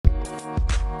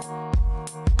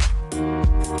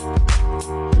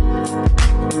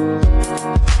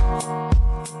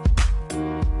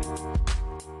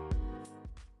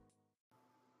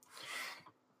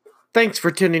Thanks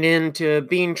for tuning in to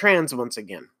Being Trans once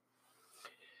again.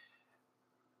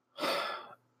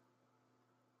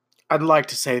 I'd like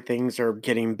to say things are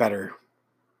getting better.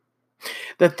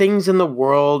 That things in the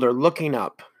world are looking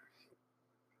up.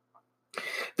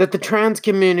 That the trans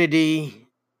community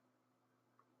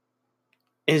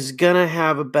is gonna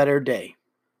have a better day.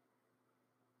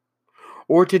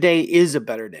 Or today is a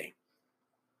better day.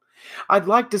 I'd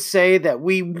like to say that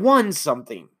we won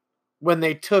something when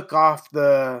they took off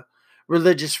the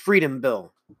religious freedom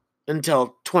bill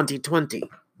until 2020.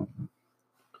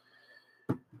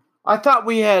 I thought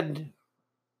we had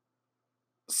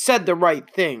said the right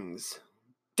things,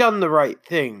 done the right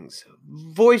things,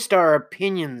 voiced our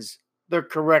opinions the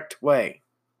correct way,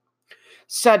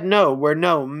 said no where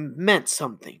no meant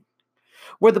something,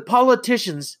 where the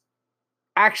politicians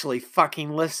actually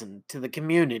fucking listened to the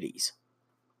communities.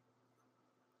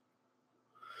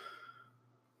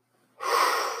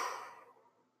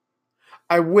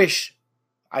 I wish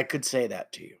I could say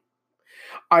that to you.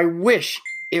 I wish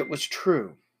it was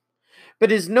true.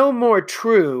 But it's no more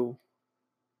true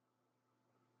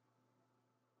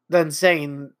than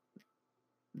saying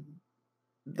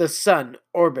the sun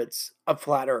orbits a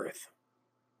flat earth.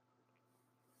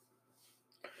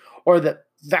 Or that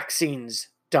vaccines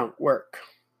don't work.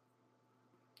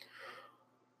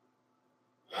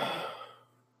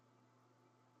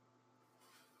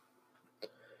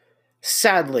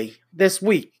 Sadly, this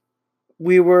week,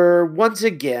 we were once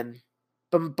again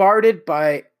bombarded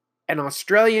by an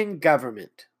Australian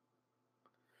government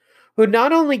who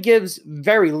not only gives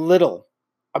very little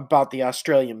about the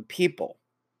Australian people,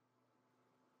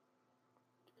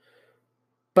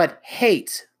 but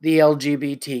hates the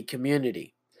LGBT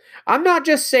community. I'm not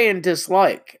just saying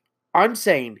dislike, I'm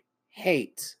saying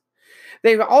hate.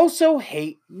 They also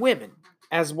hate women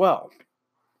as well.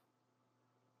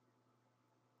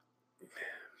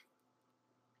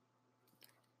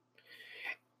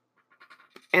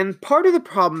 And part of the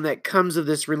problem that comes of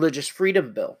this religious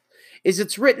freedom bill is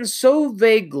it's written so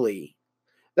vaguely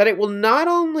that it will not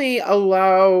only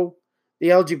allow the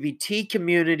LGBT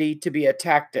community to be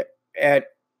attacked at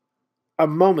a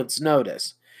moment's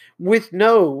notice with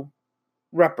no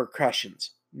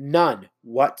repercussions, none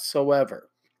whatsoever.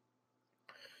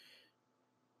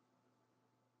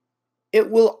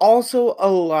 It will also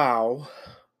allow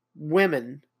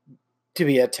women to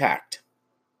be attacked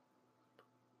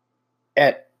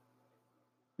at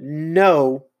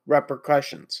no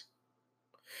repercussions.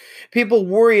 People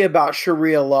worry about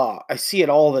Sharia law. I see it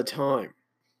all the time.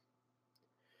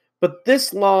 But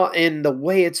this law, and the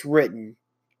way it's written,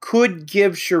 could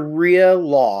give Sharia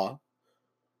law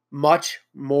much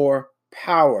more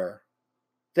power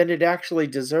than it actually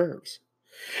deserves.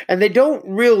 And they don't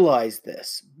realize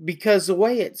this because the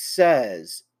way it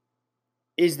says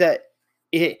is that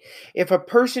if a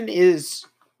person is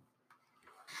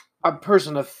a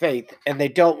person of faith and they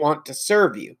don't want to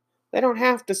serve you, they don't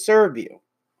have to serve you.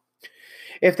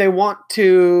 If they want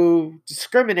to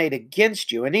discriminate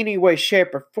against you in any way,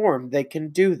 shape, or form, they can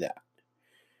do that.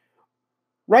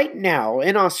 Right now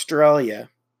in Australia,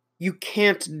 you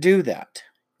can't do that.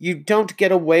 You don't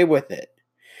get away with it.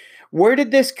 Where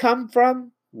did this come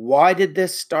from? Why did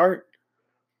this start?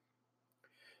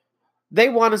 They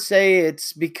want to say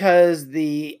it's because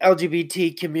the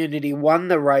LGBT community won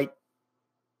the right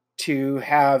to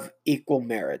have equal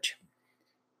marriage.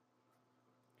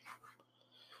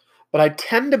 But I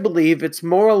tend to believe it's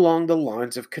more along the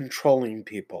lines of controlling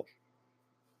people.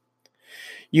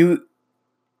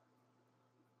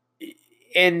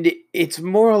 And it's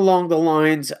more along the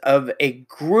lines of a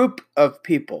group of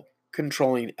people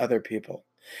controlling other people.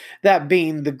 That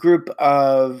being the group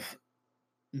of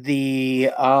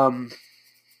the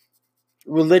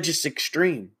religious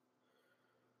extreme.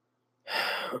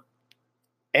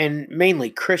 And mainly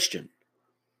Christian.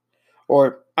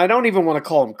 Or I don't even want to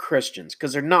call them Christians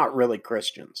because they're not really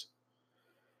Christians.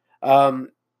 They're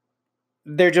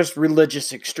just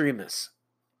religious extremists.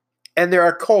 And they're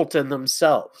a cult in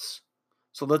themselves.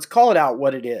 So let's call it out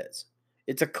what it is.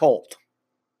 It's a cult.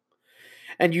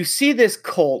 And you see this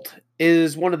cult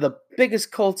is one of the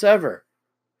biggest cults ever.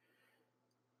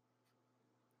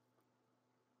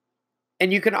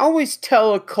 And you can always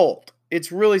tell a cult.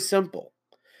 It's really simple.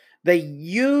 They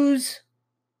use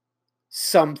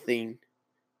something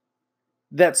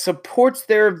that supports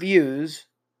their views,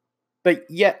 but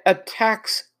yet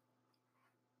attacks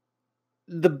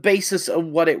the basis of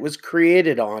what it was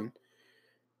created on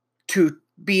to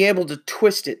be able to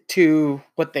twist it to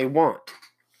what they want.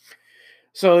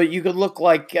 So you could look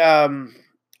like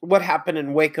what happened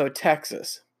in Waco,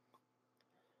 Texas.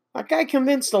 That guy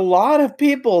convinced a lot of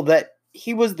people that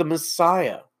he was the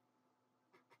Messiah.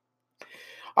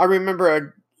 I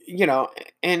remember,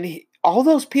 all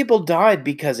those people died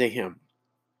because of him.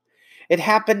 It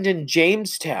happened in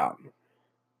Jamestown.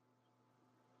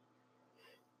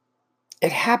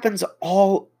 It happens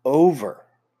all over.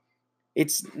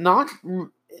 It's not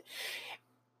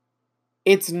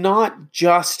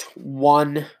just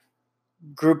one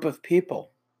group of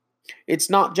people. It's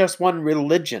not just one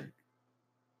religion.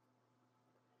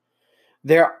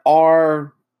 There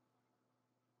are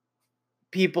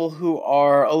people who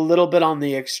are a little bit on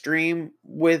the extreme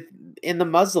in the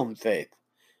Muslim faith.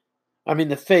 I mean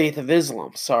the faith of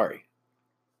Islam, sorry.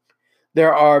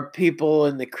 There are people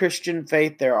in the Christian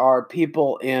faith, there are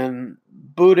people in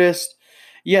Buddhist.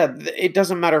 Yeah, it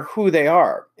doesn't matter who they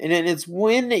are. And it's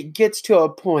when it gets to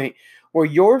a point where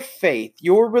your faith,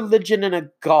 your religion in a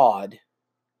God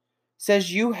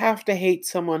says you have to hate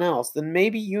someone else, then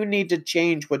maybe you need to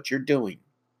change what you're doing.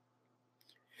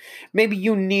 Maybe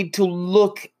you need to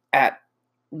look at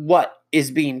what is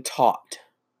being taught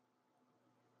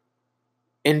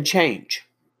and change.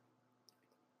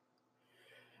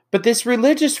 But this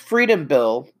religious freedom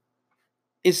bill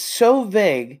is so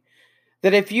vague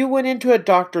that if you went into a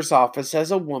doctor's office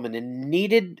as a woman and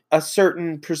needed a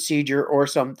certain procedure or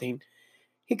something,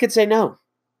 he could say, no,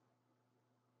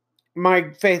 my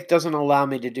faith doesn't allow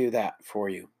me to do that for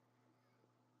you.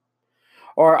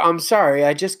 Or, I'm sorry,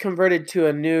 I just converted to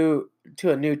a new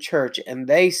church and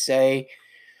they say,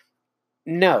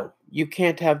 no, you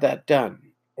can't have that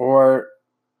done. Or,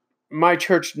 my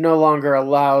church no longer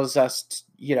allows us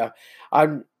to,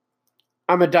 I'm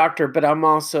a doctor, but I'm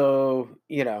also,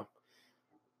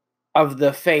 of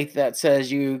the faith that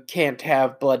says you can't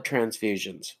have blood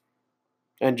transfusions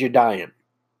and you're dying.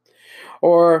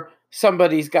 Or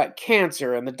somebody's got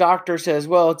cancer and the doctor says,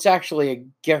 well, it's actually a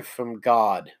gift from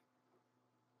God.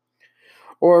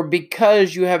 Or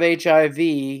because you have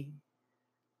HIV,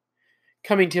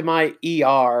 coming to my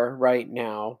ER right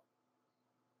now,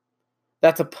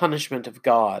 that's a punishment of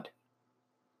God.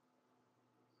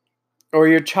 Or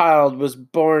your child was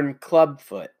born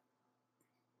clubfoot.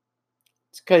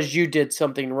 It's because you did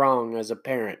something wrong as a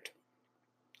parent.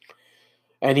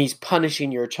 And he's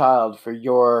punishing your child for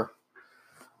your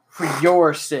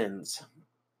sins.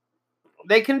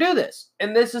 They can do this.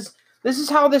 And this is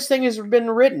how this thing has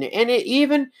been written. And it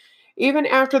even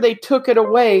after they took it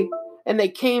away and they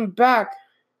came back,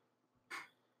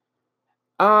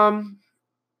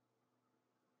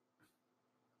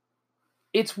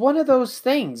 it's one of those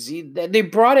things. They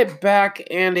brought it back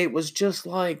and it was just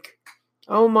like,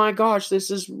 oh my gosh,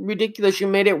 this is ridiculous. You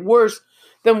made it worse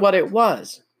than what it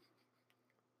was.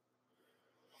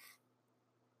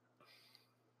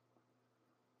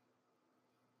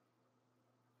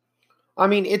 I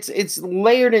mean, it's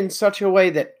layered in such a way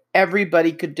that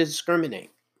everybody could discriminate.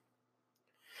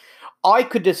 I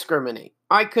could discriminate.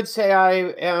 I could say I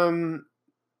am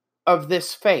of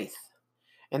this faith,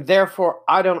 and therefore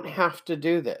I don't have to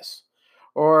do this.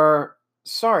 Or,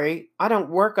 sorry, I don't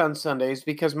work on Sundays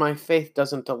because my faith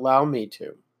doesn't allow me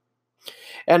to.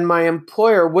 And my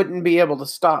employer wouldn't be able to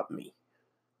stop me.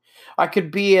 I could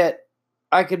be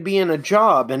in a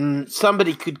job and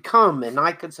somebody could come and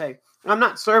I could say, I'm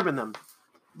not serving them.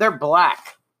 They're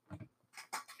black.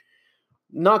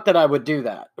 Not that I would do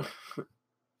that.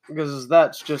 Because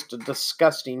that's just a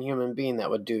disgusting human being that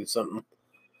would do something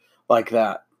like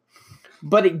that.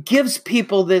 But it gives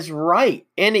people this right.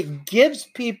 And it gives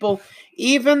people,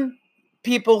 even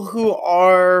people who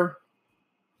are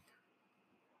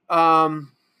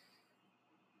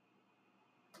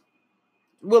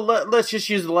let's just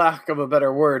use the lack of a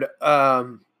better word,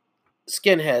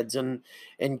 skinheads and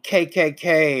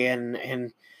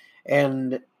KKK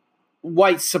and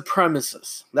white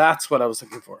supremacists. That's what I was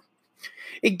looking for.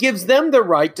 It gives them the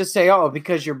right to say, oh,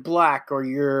 because you're black or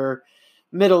you're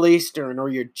Middle Eastern or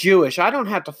you're Jewish, I don't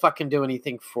have to fucking do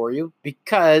anything for you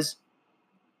because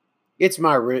it's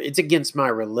against my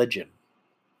religion.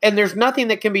 And there's nothing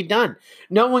that can be done.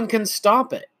 No one can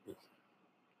stop it.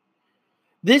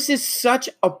 This is such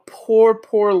a poor,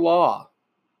 poor law.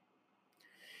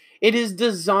 It is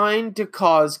designed to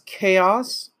cause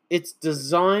chaos. It's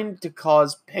designed to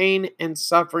cause pain and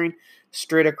suffering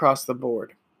straight across the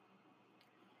board.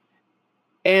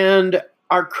 And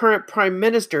our current prime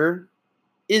minister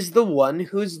is the one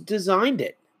who's designed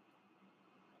it.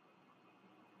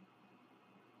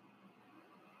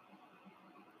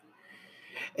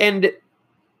 And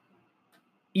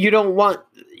you don't want,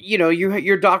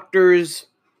 your doctor's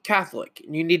Catholic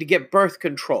and you need to get birth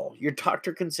control. Your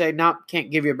doctor can say, no,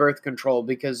 can't give you birth control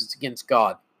because it's against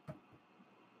God.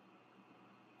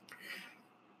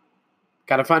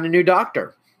 Got to find a new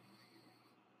doctor.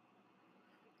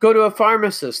 Go to a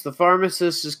pharmacist. The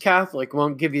pharmacist is Catholic,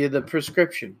 won't give you the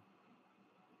prescription.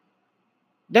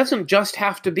 Doesn't just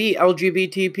have to be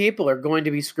LGBT people are going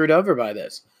to be screwed over by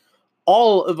this.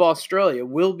 All of Australia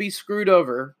will be screwed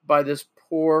over by this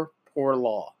poor, poor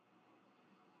law.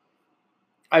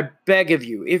 I beg of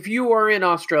you, if you are in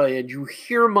Australia and you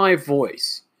hear my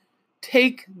voice,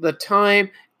 take the time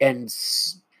and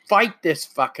fight this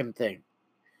fucking thing.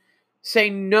 Say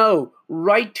no,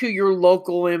 write to your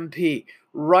local MP,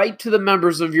 write to the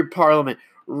members of your parliament,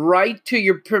 write to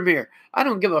your premier. I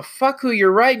don't give a fuck who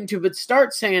you're writing to, but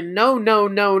start saying no, no,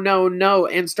 no, no, no,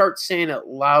 and start saying it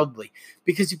loudly.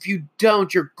 Because if you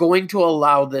don't, you're going to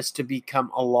allow this to become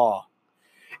a law.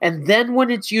 And then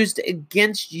when it's used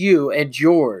against you and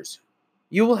yours,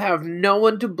 you will have no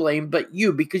one to blame but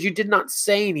you because you did not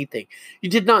say anything. You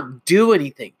did not do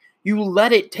anything. You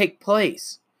let it take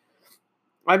place.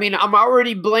 I mean, I'm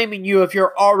already blaming you if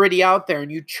you're already out there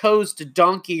and you chose to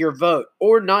donkey your vote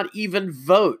or not even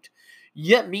vote.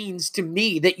 Yet means to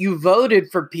me that you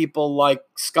voted for people like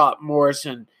Scott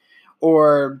Morrison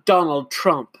or Donald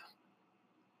Trump.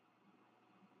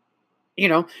 You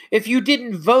know, if you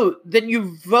didn't vote, then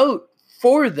you vote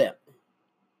for them.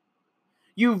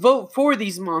 You vote for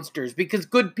these monsters because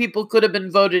good people could have been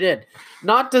voted in.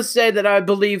 Not to say that I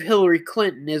believe Hillary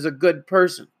Clinton is a good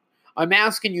person. I'm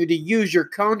asking you to use your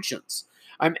conscience.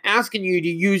 I'm asking you to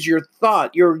use your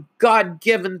thought, your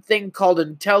God-given thing called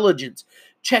intelligence.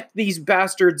 Check these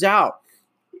bastards out.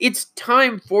 It's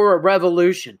time for a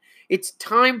revolution. It's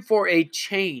time for a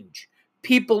change.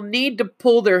 People need to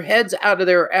pull their heads out of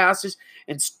their asses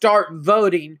and start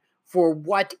voting for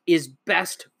what is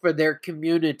best for their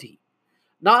community.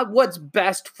 Not what's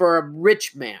best for a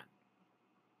rich man.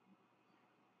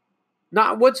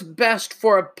 Not what's best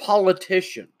for a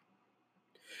politician.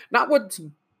 Not what's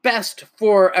best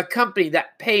for a company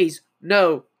that pays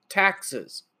no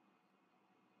taxes.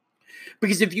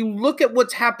 Because if you look at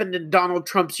what's happened in Donald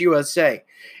Trump's USA,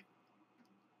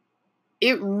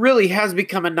 it really has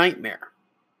become a nightmare.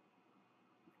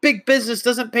 Big business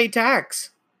doesn't pay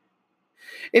tax.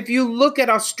 If you look at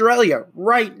Australia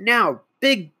right now,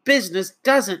 big business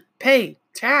doesn't pay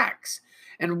tax.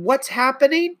 And what's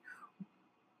happening?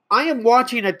 I am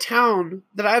watching a town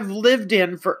that I've lived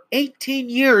in for 18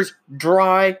 years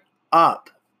dry up.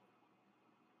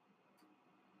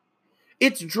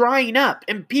 It's drying up,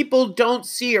 and people don't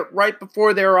see it right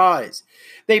before their eyes.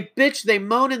 They bitch, they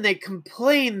moan, and they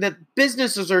complain that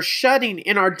businesses are shutting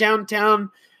in our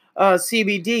downtown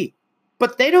CBD.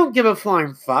 But they don't give a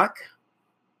flying fuck.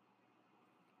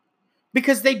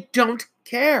 Because they don't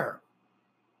care.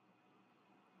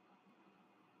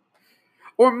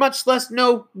 Or much less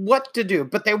know what to do.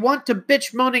 But they want to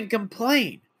bitch, moan, and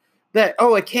complain. That,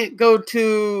 oh, I can't go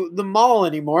to the mall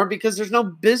anymore because there's no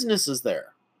businesses there.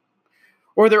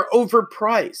 Or they're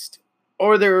overpriced.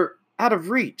 Or they're out of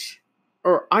reach.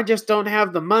 Or I just don't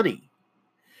have the money.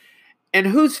 And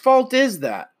whose fault is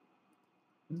that?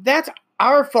 That's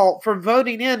our fault for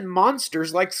voting in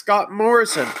monsters like Scott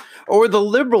Morrison or the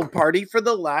Liberal Party for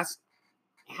the last,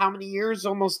 how many years?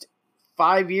 Almost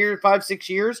 6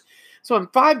 years. So in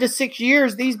 5 to 6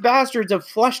 years, these bastards have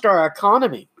flushed our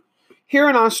economy. Here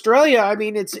in Australia, I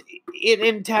mean,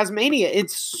 in Tasmania,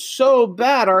 it's so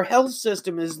bad. Our health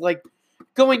system is like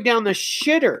going down the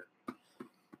shitter.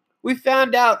 We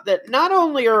found out that not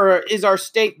only is our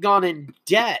state gone in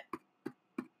debt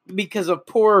because of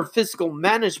poor fiscal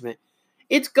management,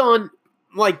 it's gone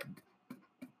like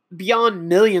beyond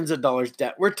millions of dollars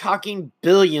debt. We're talking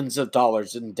billions of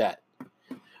dollars in debt.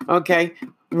 Okay?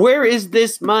 Where is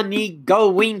this money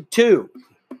going to?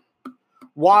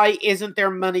 Why isn't there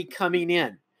money coming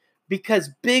in? Because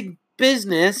big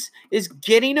business is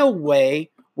getting away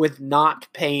with not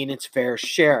paying its fair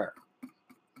share.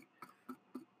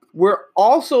 We're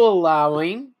also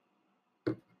allowing,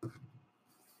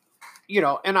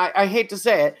 and I hate to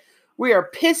say it, we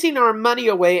are pissing our money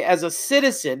away as a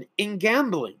citizen in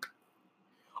gambling.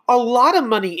 A lot of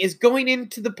money is going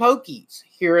into the pokies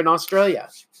here in Australia.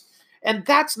 And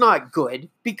that's not good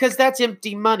because that's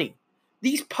empty money.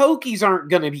 These pokies aren't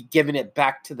going to be giving it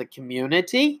back to the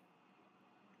community.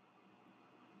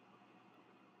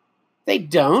 They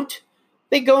don't.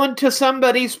 They go into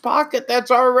somebody's pocket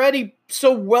that's already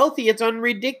so wealthy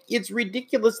it's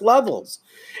ridiculous levels.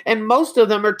 And most of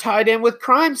them are tied in with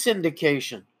crime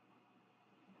syndication.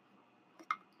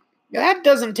 That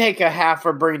doesn't take a half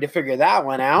a brain to figure that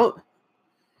one out.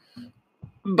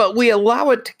 But we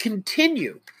allow it to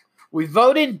continue. We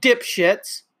vote in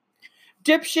dipshits.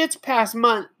 Dipshits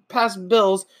pass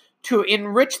bills to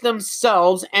enrich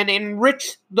themselves and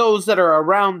enrich those that are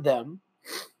around them.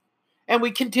 And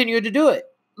we continue to do it.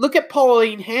 Look at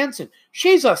Pauline Hanson.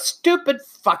 She's a stupid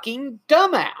fucking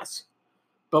dumbass.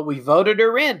 But we voted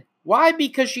her in. Why?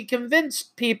 Because she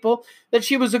convinced people that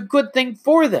she was a good thing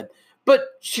for them. But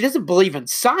she doesn't believe in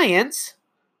science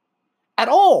at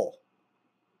all.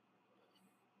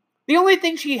 The only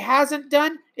thing she hasn't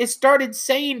done is started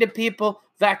saying to people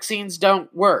vaccines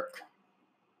don't work.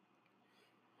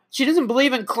 She doesn't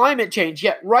believe in climate change,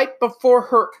 yet right before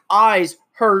her eyes,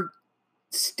 her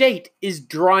state is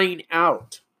drying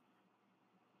out.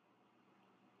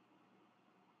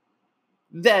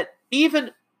 That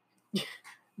even,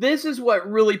 this is what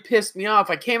really pissed me off.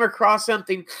 I came across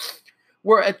something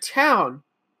where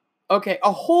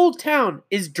a whole town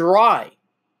is dry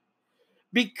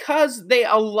because they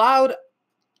allowed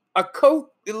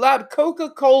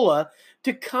Coca-Cola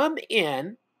to come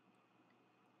in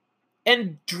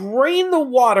and drain the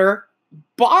water,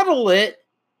 bottle it,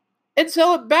 and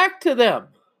sell it back to them.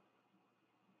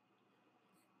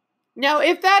 Now,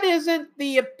 if that isn't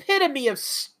the epitome of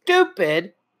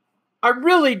stupid, I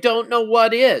really don't know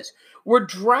what is. We're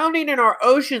drowning in our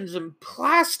oceans in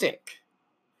plastic,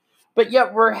 but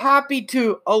yet we're happy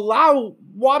to allow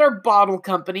water bottle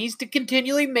companies to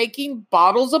continually making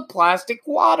bottles of plastic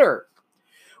water,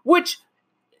 which,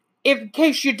 in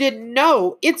case you didn't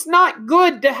know, it's not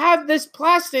good to have this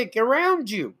plastic around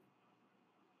you.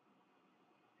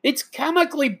 It's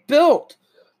chemically built.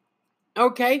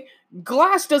 Okay?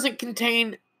 Glass doesn't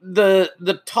contain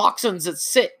the toxins that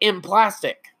sit in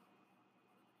plastic.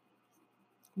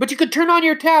 But you could turn on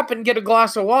your tap and get a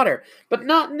glass of water. But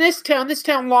not in this town. This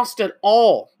town lost it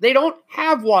all. They don't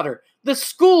have water. The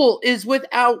school is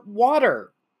without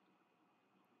water.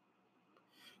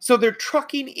 So they're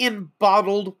trucking in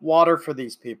bottled water for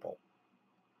these people.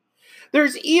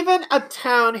 There's even a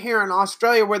town here in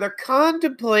Australia where they're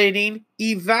contemplating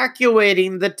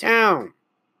evacuating the town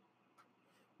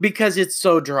because it's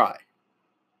so dry.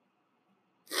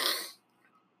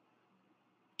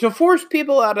 To force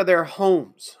people out of their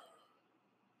homes.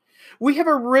 We have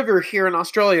a river here in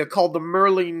Australia called the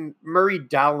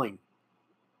Murray-Darling.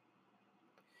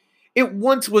 It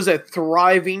once was a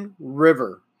thriving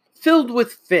river filled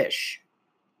with fish,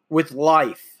 with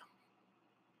life.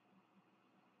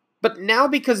 But now,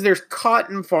 because there's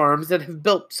cotton farms that have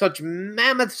built such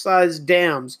mammoth-sized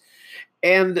dams,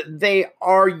 and they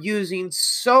are using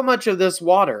so much of this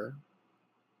water,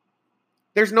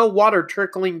 there's no water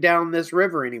trickling down this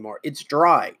river anymore. It's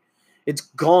dry. It's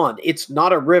gone. It's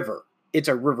not a river. It's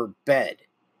a river bed.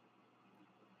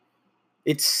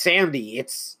 It's sandy.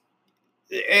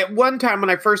 At one time when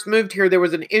I first moved here, there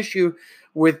was an issue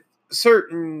with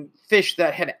certain fish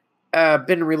that had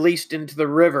been released into the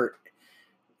river.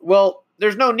 Well,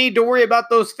 there's no need to worry about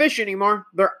those fish anymore.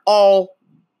 They're all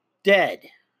dead.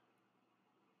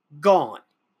 Gone.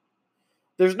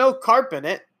 There's no carp in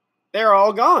it. They're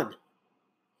all gone.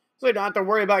 So you don't have to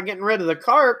worry about getting rid of the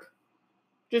carp.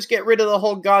 Just get rid of the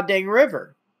whole goddamn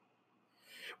river.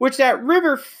 Which that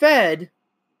river fed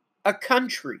a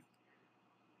country.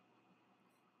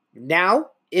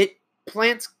 Now it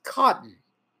plants cotton.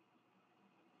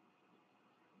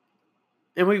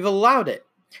 And we've allowed it.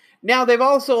 Now they've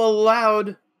also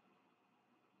allowed,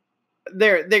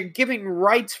 they're giving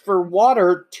rights for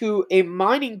water to a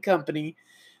mining company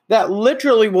that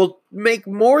literally will make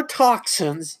more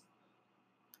toxins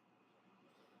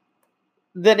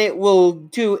than it will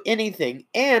do anything.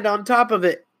 And on top of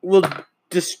it, will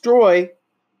destroy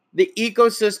the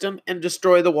ecosystem and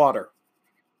destroy the water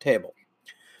table.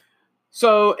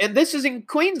 So, and this is in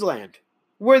Queensland,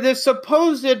 where the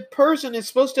supposed person is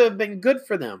supposed to have been good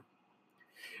for them.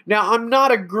 Now, I'm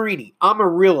not a greenie. I'm a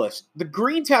realist. The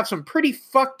Greens have some pretty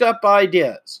fucked up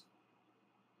ideas.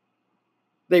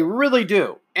 They really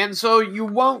do. And so you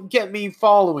won't get me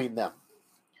following them.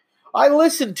 I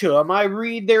listen to them. I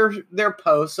read their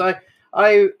posts.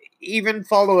 I even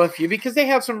follow a few because they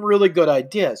have some really good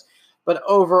ideas. But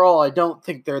overall, I don't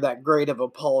think they're that great of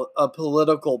a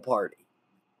political party.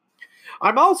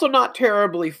 I'm also not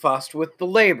terribly fussed with the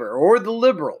Labor or the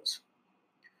Liberals.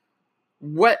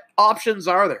 What options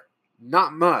are there?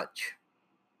 Not much.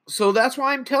 So that's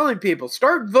why I'm telling people,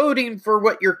 start voting for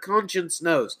what your conscience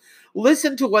knows.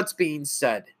 Listen to what's being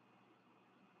said.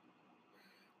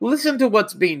 Listen to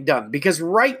what's being done. Because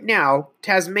right now,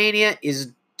 Tasmania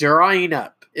is drying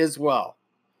up as well.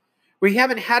 We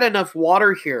haven't had enough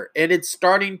water here, and it's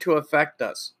starting to affect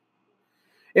us.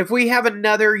 If we have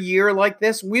another year like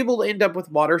this, we will end up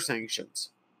with water sanctions.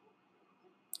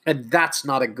 And that's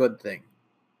not a good thing.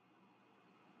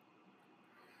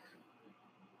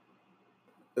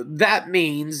 That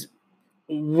means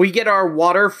we get our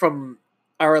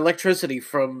electricity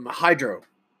from hydro.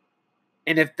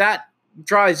 And if that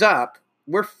dries up,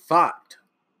 we're fucked.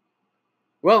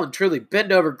 Well and truly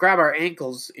bend over, grab our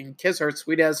ankles, and kiss our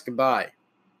sweet ass goodbye.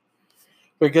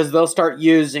 Because they'll start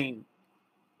using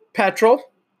petrol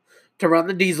to run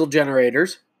the diesel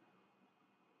generators,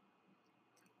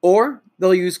 or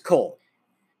they'll use coal.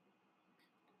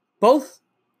 Both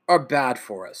are bad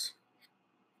for us.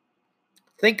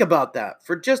 Think about that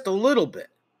for just a little bit.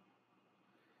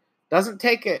 Doesn't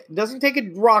take a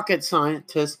rocket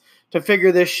scientist to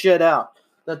figure this shit out.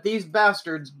 That these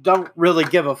bastards don't really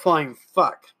give a flying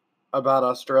fuck about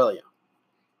Australia.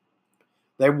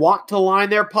 They want to line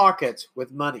their pockets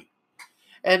with money.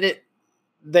 And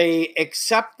they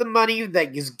accept the money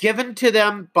that is given to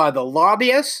them by the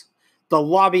lobbyists. The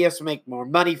lobbyists make more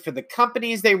money for the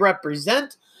companies they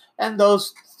represent, and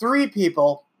those three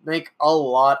people make a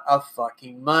lot of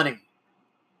fucking money.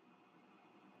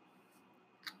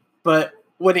 But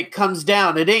when it comes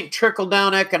down, it ain't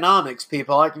trickle-down economics,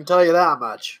 people. I can tell you that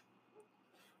much.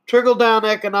 Trickle-down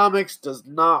economics does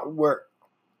not work.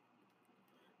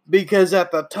 Because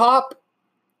at the top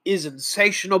is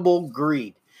insatiable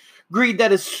greed. Greed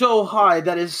that is so high,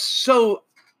 that is so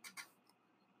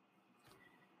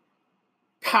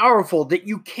powerful that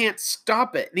you can't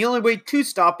stop it. And the only way to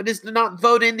stop it is to not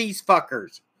vote in these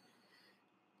fuckers.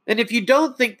 And if you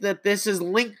don't think that this is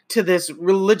linked to this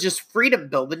religious freedom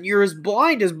bill, then you're as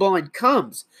blind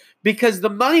comes. Because the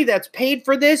money that's paid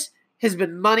for this has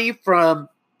been money from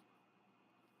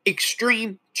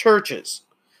extreme churches,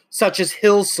 such as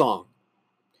Hillsong,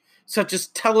 such as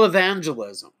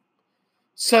televangelism,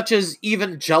 such as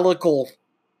evangelical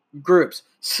groups,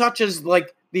 such as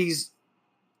like these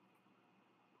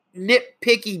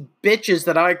nitpicky bitches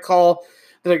that I call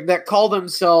that call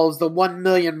themselves the 1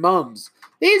 million mums.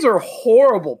 These are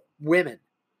horrible women.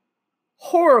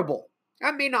 Horrible.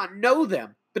 I may not know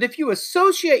them, but if you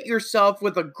associate yourself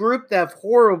with a group that have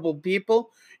horrible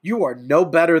people, you are no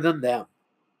better than them.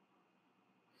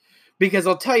 Because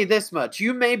I'll tell you this much,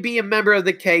 you may be a member of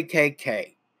the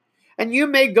KKK, and you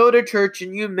may go to church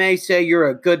and you may say you're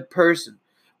a good person,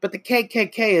 but the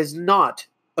KKK is not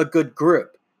a good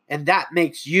group, and that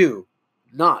makes you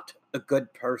not a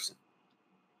good person.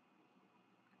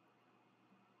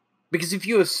 Because if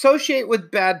you associate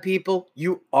with bad people,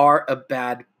 you are a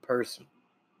bad person.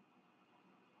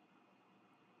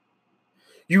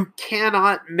 You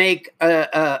cannot make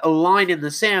a line in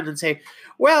the sand and say,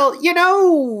 well,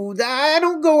 I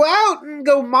don't go out and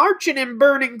go marching and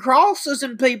burning crosses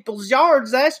in people's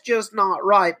yards. That's just not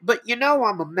right. But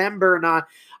I'm a member and I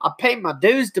pay my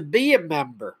dues to be a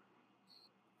member.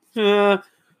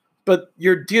 But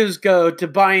your dues go to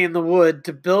buying the wood,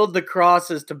 to build the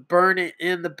crosses, to burn it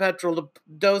in the petrol, to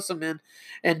dose them in,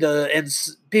 and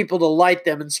people to light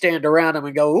them and stand around them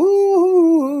and go,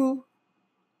 ooh.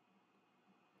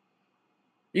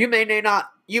 You may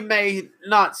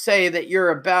not say that you're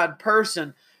a bad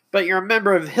person, but you're a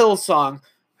member of Hillsong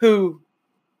who,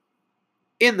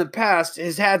 in the past,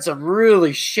 has had some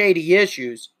really shady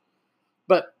issues.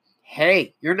 But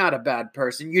hey, you're not a bad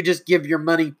person. You just give your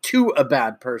money to a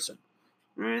bad person.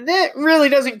 That really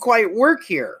doesn't quite work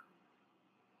here.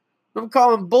 I'm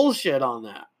calling bullshit on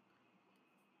that.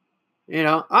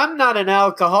 I'm not an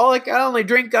alcoholic. I only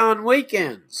drink on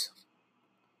weekends.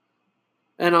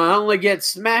 And I only get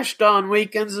smashed on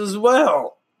weekends as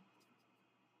well.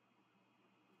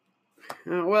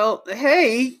 Well,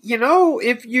 hey,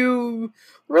 if you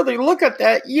really look at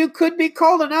that, you could be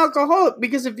called an alcoholic,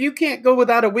 because if you can't go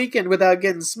without a weekend without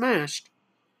getting smashed,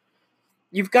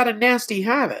 you've got a nasty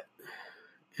habit.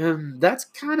 And that's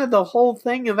kind of the whole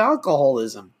thing of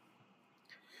alcoholism.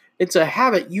 It's a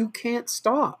habit you can't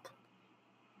stop.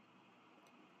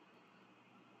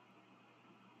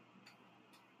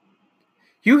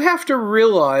 You have to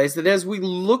realize that as we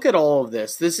look at all of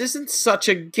this isn't such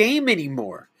a game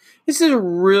anymore. This is a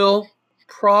real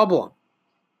problem.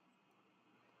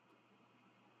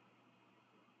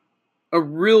 A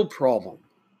real problem.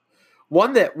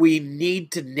 One that we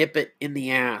need to nip it in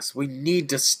the ass. We need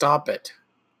to stop it.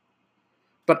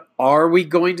 But are we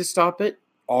going to stop it?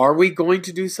 Are we going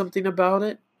to do something about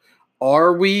it?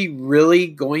 Are we really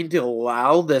going to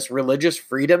allow this religious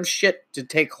freedom shit to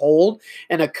take hold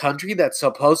in a country that's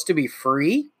supposed to be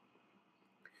free?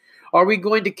 Are we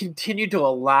going to continue to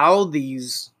allow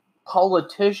these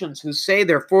politicians who say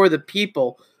they're for the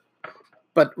people,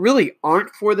 but really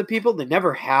aren't for the people? They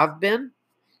never have been.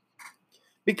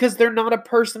 Because they're not a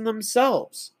person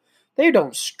themselves. They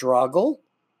don't struggle.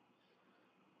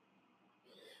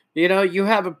 You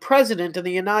have a president of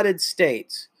the United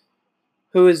States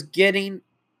who is getting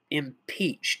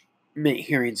impeachment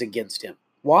hearings against him.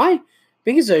 Why?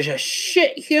 Because he's a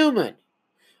shit human.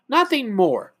 Nothing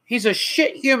more. He's a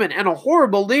shit human and a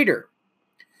horrible leader.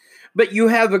 But you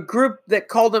have a group that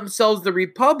call themselves the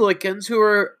Republicans, who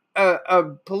are a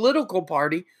political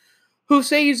party, who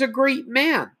say he's a great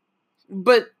man.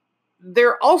 But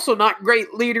they're also not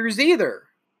great leaders either.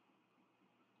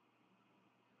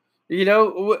 You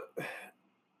know,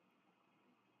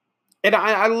 and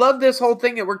I love this whole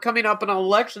thing that we're coming up on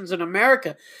elections in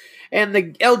America, and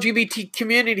the LGBT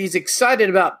community is excited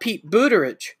about Pete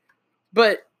Buttigieg.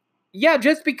 But yeah,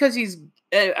 just because he's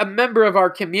a member of our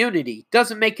community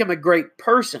doesn't make him a great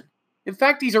person. In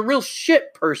fact, he's a real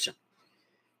shit person.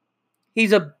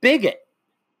 He's a bigot.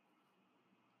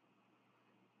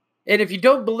 And if you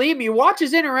don't believe me, watch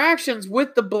his interactions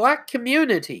with the black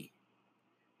community.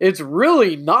 It's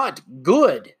really not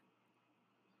good.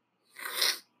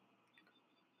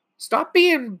 Stop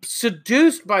being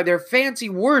seduced by their fancy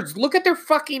words. Look at their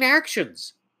fucking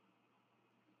actions.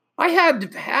 I have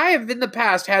in the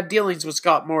past had dealings with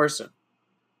Scott Morrison.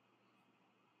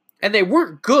 And they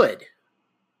weren't good.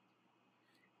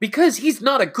 Because he's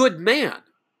not a good man.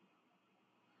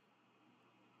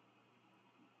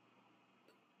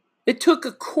 It took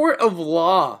a court of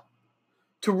law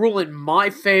to rule in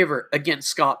my favor against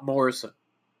Scott Morrison.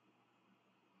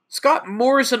 Scott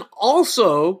Morrison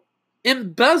also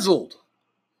embezzled.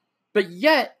 But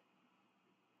yet,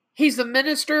 he's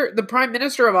the Prime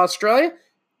Minister of Australia.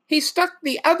 He stuck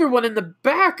the other one in the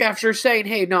back after saying,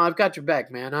 hey, no, I've got your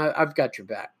back, man. I've got your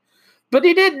back. But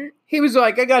he didn't. He was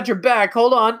like, I got your back.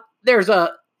 Hold on. There's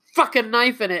a fucking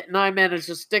knife in it, and I managed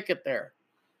to stick it there.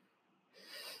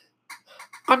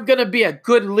 I'm going to be a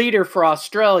good leader for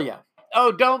Australia.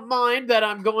 Oh, don't mind that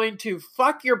I'm going to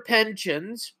fuck your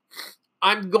pensions.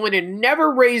 I'm going to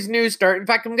never raise Newstart. In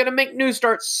fact, I'm going to make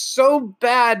Newstart so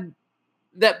bad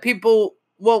that people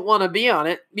won't want to be on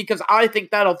it, because I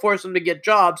think that'll force them to get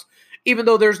jobs, even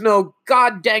though there's no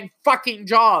goddamn fucking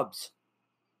jobs.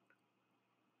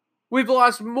 We've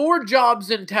lost more jobs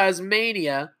in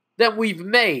Tasmania than we've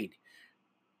made.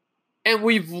 And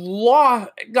we've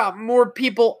got more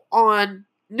people on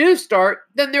Newstart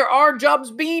than there are jobs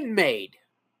being made.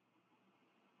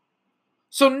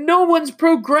 So no one's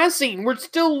progressing. We're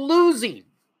still losing.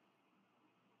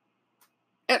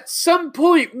 At some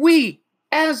point, we,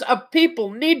 as a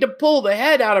people, need to pull the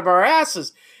head out of our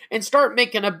asses and start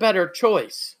making a better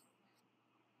choice.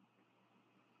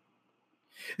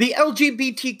 The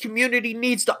LGBT community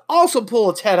needs to also pull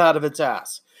its head out of its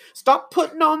ass. Stop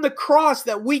putting on the cross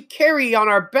that we carry on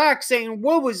our back saying,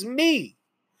 woe is me.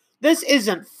 This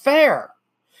isn't fair.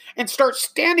 And start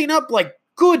standing up like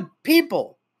good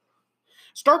people.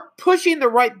 Start pushing the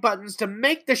right buttons to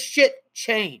make the shit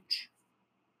change.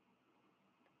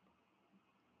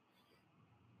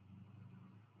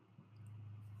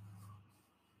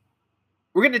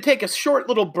 We're going to take a short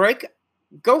little break,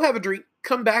 go have a drink,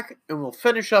 come back, and we'll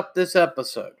finish up this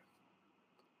episode.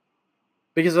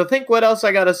 Because I think what else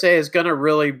I got to say is going to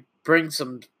really bring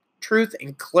some truth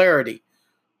and clarity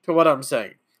to what I'm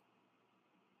saying.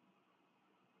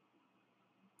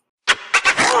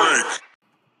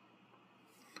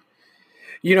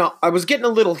 You know, I was getting a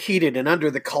little heated and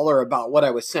under the collar about what I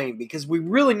was saying, because we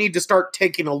really need to start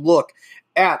taking a look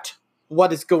at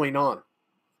what is going on.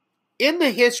 In the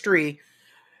history,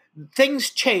 things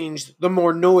change the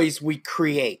more noise we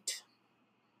create.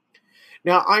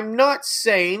 Now, I'm not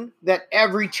saying that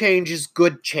every change is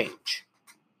good change,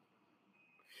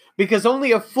 because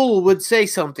only a fool would say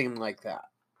something like that.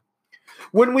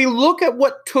 When we look at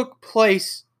what took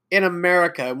place in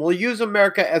America, and we'll use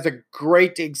America as a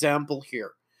great example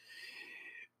here.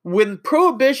 When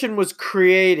Prohibition was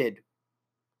created,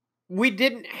 we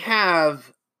didn't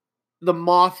have the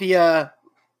mafia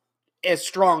as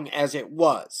strong as it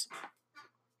was.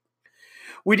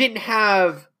 We didn't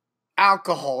have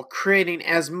alcohol creating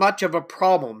as much of a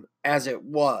problem as it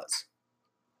was.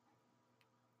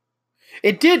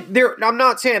 It did, I'm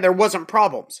not saying there wasn't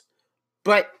problems,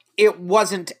 but it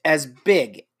wasn't as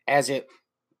big as it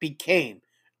became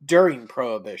during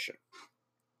Prohibition.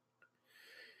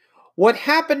 What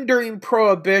happened during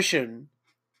Prohibition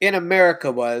in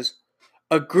America was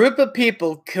a group of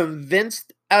people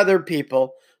convinced other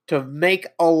people to make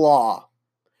a law.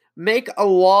 Make a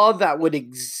law that would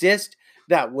exist,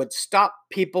 that would stop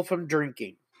people from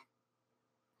drinking.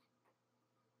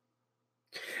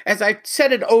 As I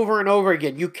said it over and over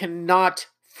again, you cannot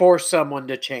force someone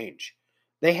to change.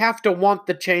 They have to want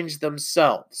the change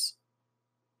themselves.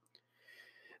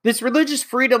 This religious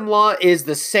freedom law is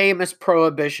the same as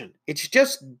Prohibition. It's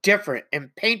just different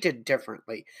and painted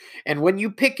differently. And when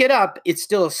you pick it up, it's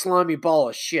still a slimy ball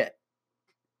of shit.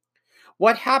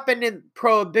 What happened in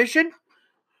Prohibition?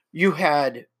 You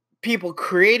had people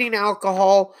creating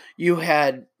alcohol. You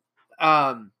had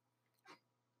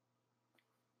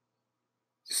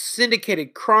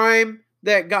syndicated crime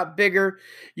that got bigger.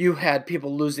 You had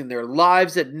people losing their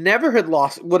lives that never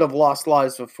would have lost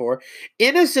lives before.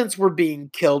 Innocents were being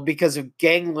killed because of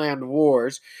gangland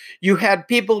wars. You had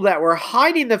people that were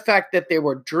hiding the fact that they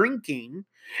were drinking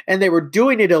and they were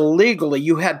doing it illegally.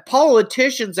 You had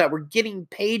politicians that were getting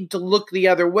paid to look the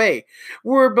other way,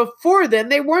 where before then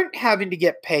they weren't having to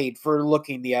get paid for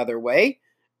looking the other way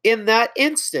in that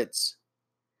instance.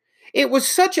 It was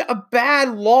such a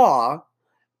bad law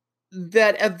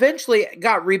that eventually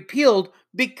got repealed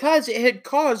because it had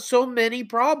caused so many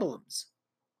problems.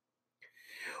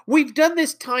 We've done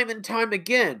this time and time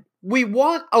again. We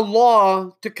want a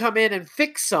law to come in and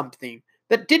fix something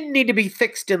that didn't need to be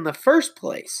fixed in the first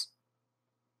place.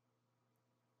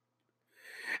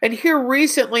 And here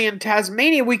recently in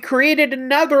Tasmania, we created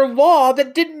another law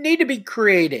that didn't need to be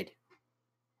created.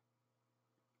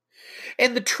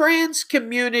 And the trans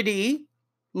community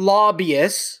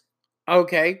lobbyists,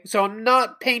 okay, so I'm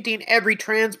not painting every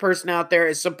trans person out there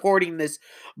as supporting this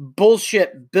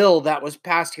bullshit bill that was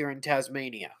passed here in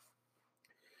Tasmania,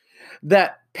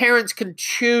 that parents can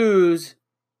choose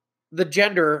the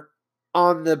gender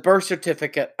on the birth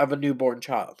certificate of a newborn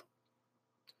child.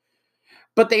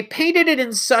 But they painted it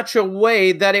in such a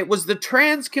way that it was the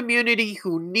trans community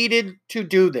who needed to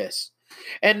do this.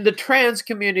 And the trans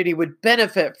community would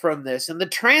benefit from this. And the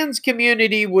trans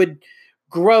community would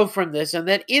grow from this. And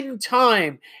that in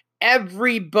time,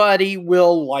 everybody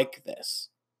will like this.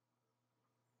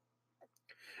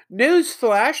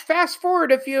 Newsflash, fast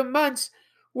forward a few months,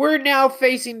 we're now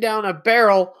facing down a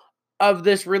barrel of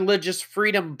this religious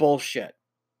freedom bullshit.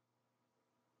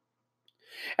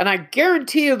 And I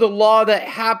guarantee you the law that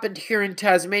happened here in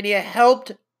Tasmania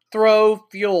helped throw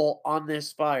fuel on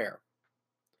this fire.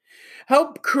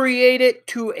 Helped create it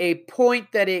to a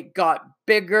point that it got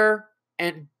bigger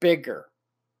and bigger.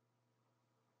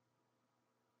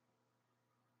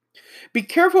 Be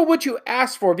careful what you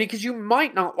ask for because you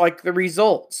might not like the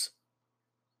results.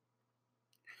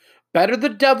 Better the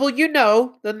devil you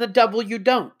know than the devil you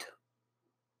don't.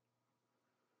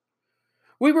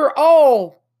 We were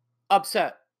all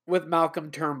upset with Malcolm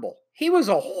Turnbull. He was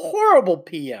a horrible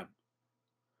PM.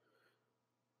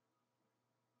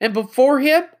 And before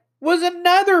him was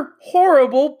another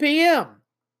horrible PM.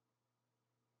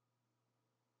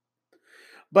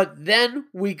 But then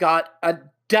we got a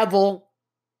devil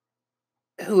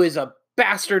who is a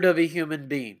bastard of a human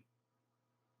being,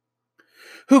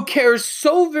 who cares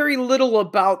so very little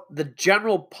about the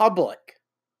general public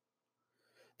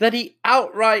that he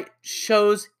outright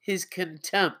shows his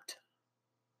contempt.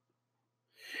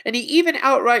 And he even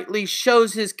outrightly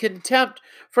shows his contempt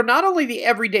for not only the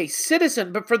everyday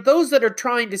citizen, but for those that are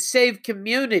trying to save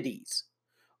communities,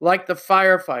 like the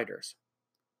firefighters.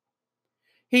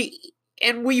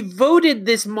 And we voted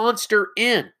this monster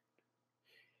in.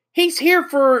 He's here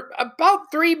for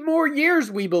about 3 more years,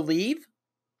 we believe.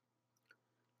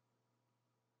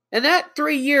 And that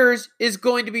 3 years is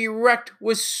going to be wrecked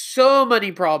with so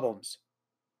many problems.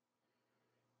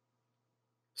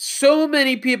 So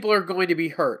many people are going to be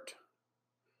hurt.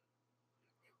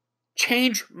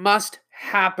 Change must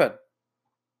happen.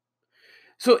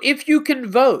 So if you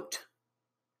can vote,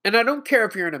 and I don't care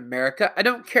if you're in America, I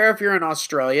don't care if you're in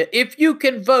Australia, if you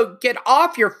can vote, get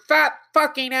off your fat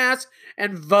fucking ass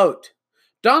and vote.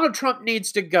 Donald Trump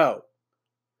needs to go.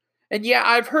 And yeah,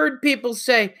 I've heard people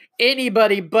say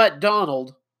anybody but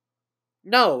Donald.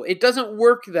 No, it doesn't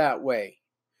work that way.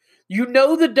 You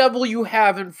know the devil you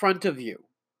have in front of you.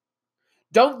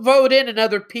 Don't vote in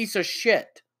another piece of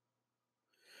shit.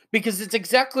 Because it's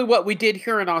exactly what we did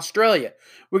here in Australia.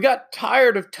 We got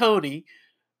tired of Tony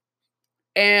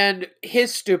and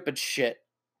his stupid shit.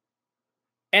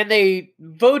 And they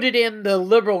voted in the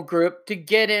Liberal group to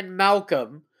get in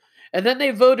Malcolm. And then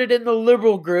they voted in the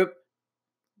Liberal group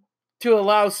to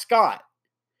allow Scott.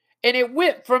 And it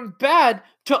went from bad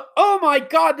to, oh my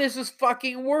God, this is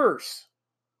fucking worse.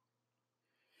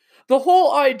 The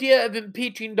whole idea of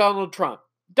impeaching Donald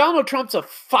Trump's a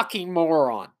fucking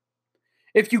moron.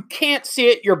 If you can't see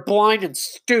it, you're blind and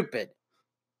stupid.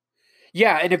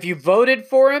 Yeah, and if you voted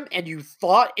for him and you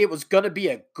thought it was going to be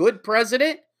a good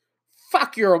president,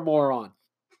 fuck, you're a moron.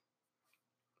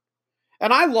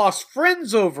 And I lost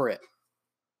friends over it.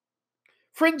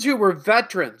 Friends who were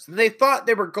veterans, and they thought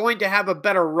they were going to have a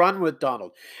better run with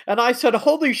Donald. And I said,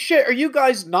 holy shit, are you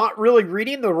guys not really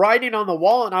reading the writing on the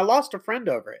wall? And I lost a friend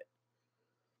over it.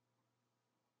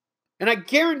 And I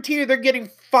guarantee you they're getting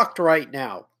fucked right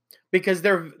now because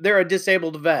they're a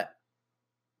disabled vet.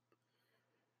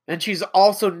 And she's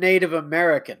also Native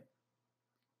American.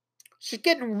 She's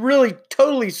getting really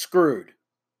totally screwed.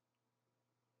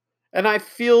 And I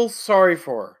feel sorry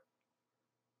for her.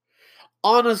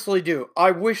 Honestly do.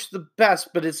 I wish the best,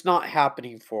 but it's not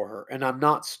happening for her, and I'm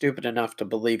not stupid enough to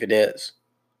believe it is.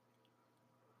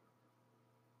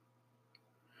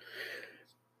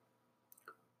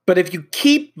 But if you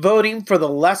keep voting for the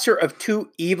lesser of two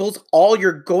evils, all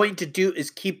you're going to do is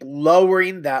keep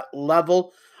lowering that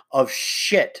level of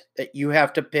shit that you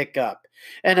have to pick up.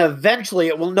 And eventually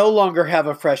it will no longer have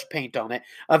a fresh paint on it.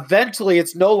 Eventually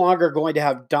it's no longer going to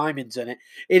have diamonds in it.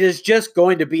 It is just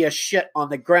going to be a shit on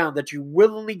the ground that you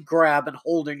willingly grab and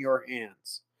hold in your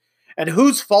hands. And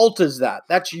whose fault is that?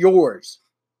 That's yours.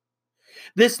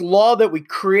 This law that we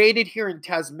created here in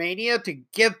Tasmania to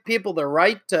give people the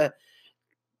right to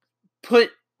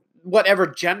put whatever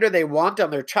gender they want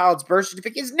on their child's birth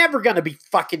certificate is never going to be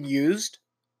fucking used.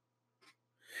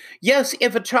 Yes,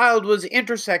 if a child was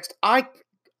intersex,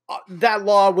 that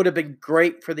law would have been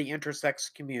great for the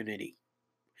intersex community.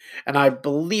 And I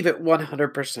believe it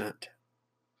 100%.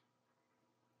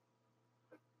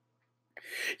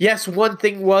 Yes, one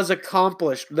thing was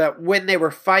accomplished, that when they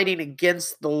were fighting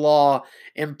against the law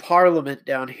in Parliament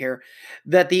down here,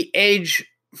 that the age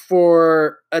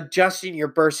for adjusting your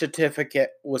birth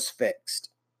certificate was fixed.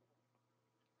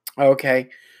 Okay.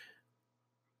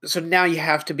 So now you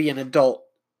have to be an adult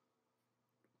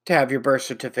to have your birth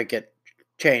certificate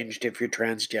changed if you're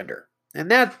transgender. And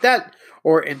that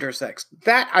or intersex.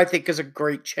 That I think is a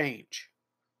great change.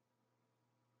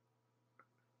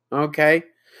 Okay?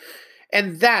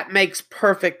 And that makes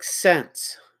perfect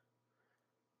sense.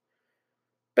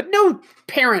 But no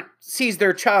parent sees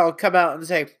their child come out and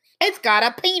say, "It's got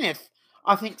a penis.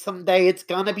 I think someday it's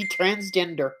gonna be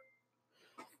transgender."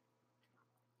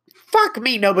 Fuck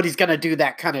me, nobody's gonna do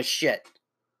that kind of shit.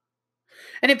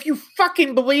 And if you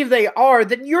fucking believe they are,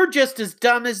 then you're just as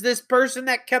dumb as this person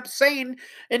that kept saying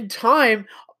in time,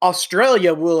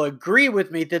 Australia will agree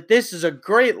with me that this is a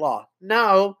great law.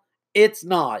 No, it's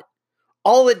not.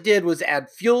 All it did was add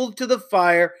fuel to the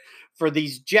fire for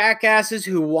these jackasses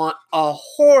who want a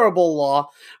horrible law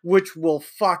which will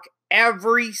fuck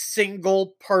every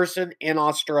single person in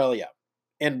Australia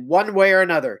in one way or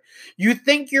another. You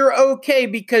think you're okay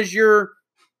because you're,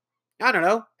 I don't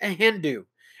know, a Hindu,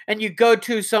 and you go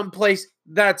to some place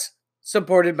that's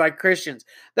supported by Christians.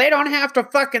 They don't have to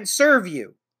fucking serve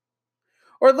you.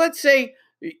 Or let's say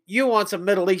you want some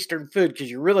Middle Eastern food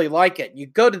because you really like it. You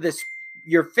go to this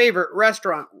your favorite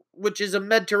restaurant, which is a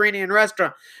Mediterranean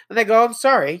restaurant, and they go, "I'm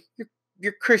sorry,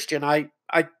 you're Christian. I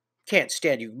can't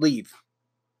stand you. Leave."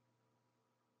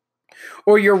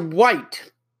 Or you're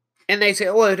white, and they say,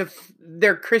 "Oh,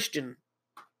 they're Christian,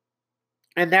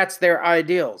 and that's their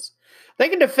ideals." They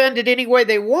can defend it any way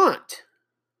they want.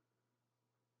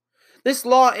 This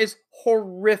law is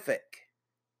horrific.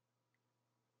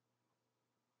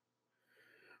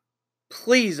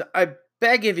 Please, I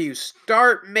beg of you,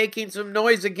 start making some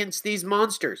noise against these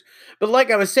monsters. But like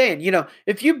I was saying,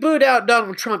 if you boot out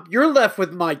Donald Trump, you're left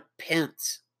with Mike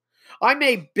Pence. I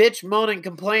may bitch, moan, and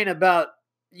complain about,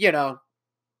 Mr.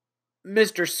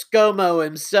 ScoMo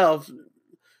himself,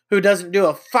 who doesn't do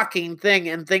a fucking thing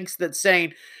and thinks that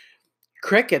saying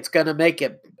cricket's gonna make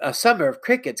it, a summer of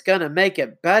cricket's gonna make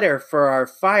it better for our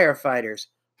firefighters.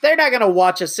 They're not gonna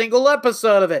watch a single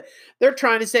episode of it. They're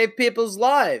trying to save people's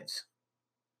lives.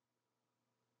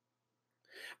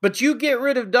 But you get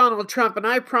rid of Donald Trump, and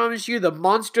I promise you the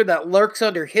monster that lurks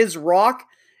under his rock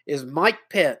is Mike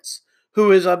Pence,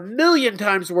 who is a million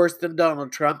times worse than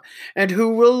Donald Trump, and who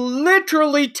will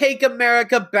literally take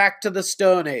America back to the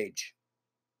Stone Age.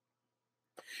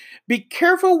 Be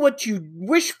careful what you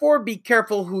wish for, be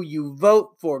careful who you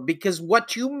vote for, because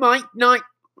what you might not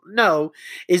know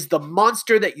is the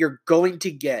monster that you're going to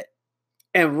get.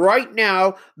 And right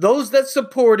now, those that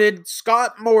supported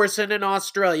Scott Morrison in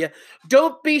Australia,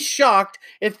 don't be shocked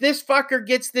if this fucker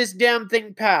gets this damn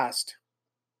thing passed.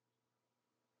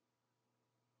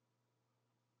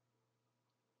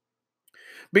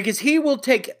 Because he will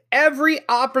take every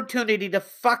opportunity to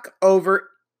fuck over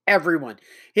everyone.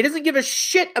 He doesn't give a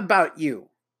shit about you,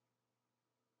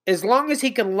 as long as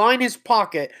he can line his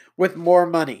pocket with more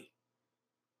money.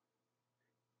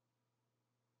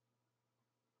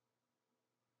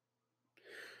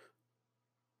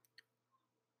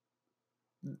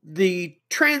 The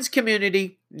trans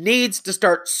community needs to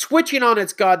start switching on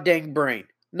its goddamn brain.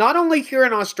 Not only here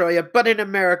in Australia, but in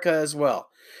America as well.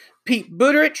 Pete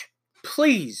Buttigieg,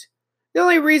 please. The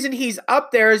only reason he's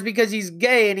up there is because he's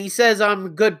gay and he says, "I'm a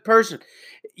good person."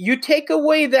 You take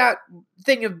away that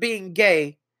thing of being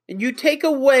gay, and you take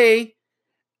away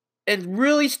and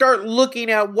really start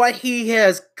looking at what he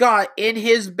has got in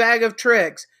his bag of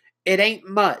tricks, It ain't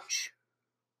much.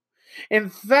 In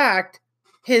fact,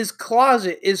 his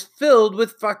closet is filled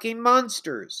with fucking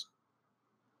monsters.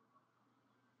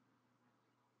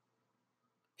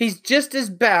 He's just as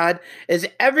bad as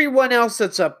everyone else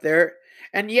that's up there.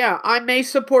 And yeah, I may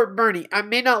support Bernie. I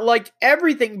may not like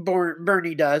everything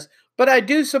Bernie does, but I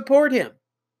do support him.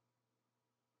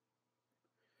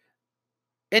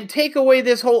 And take away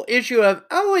this whole issue of,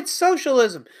 oh, it's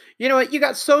socialism. You know what? You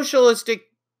got socialistic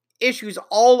issues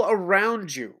all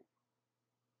around you.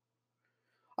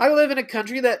 I live in a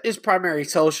country that is primarily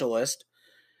socialist,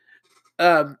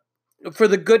 for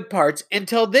the good parts,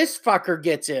 until this fucker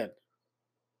gets in.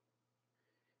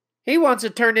 He wants to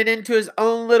turn it into his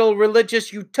own little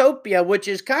religious utopia, which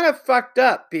is kind of fucked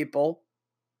up, people.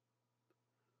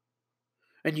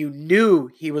 And you knew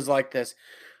he was like this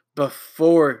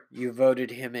before you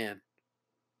voted him in.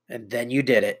 And then you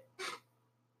did it.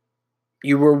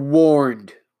 You were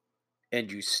warned,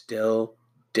 and you still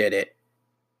did it.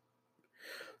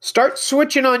 Start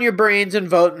switching on your brains and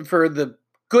voting for the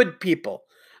good people,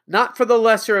 not for the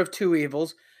lesser of two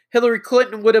evils. Hillary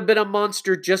Clinton would have been a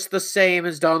monster just the same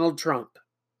as Donald Trump.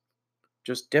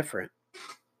 Just different.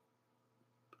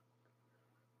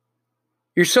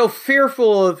 You're so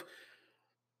fearful of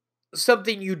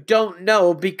something you don't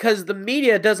know because the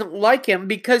media doesn't like him,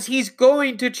 because he's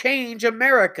going to change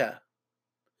America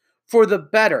for the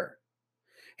better.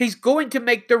 He's going to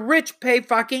make the rich pay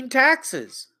fucking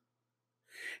taxes.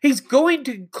 He's going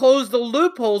to close the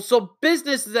loopholes so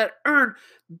businesses that earn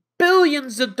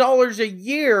billions of dollars a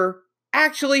year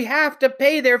actually have to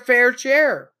pay their fair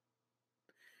share.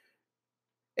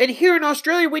 And here in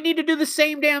Australia, we need to do the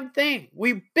same damn thing.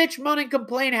 We bitch, moan, and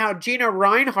complain how Gina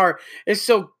Reinhart is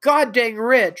so goddamn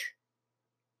rich,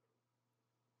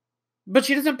 but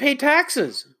she doesn't pay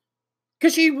taxes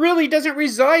because she really doesn't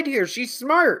reside here. She's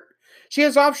smart. She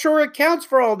has offshore accounts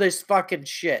for all this fucking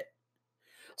shit.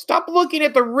 Stop looking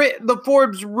at the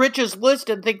Forbes richest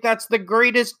list and think that's the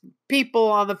greatest people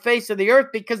on the face of the earth,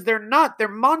 because they're not. They're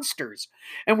monsters.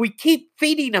 And we keep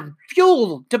feeding them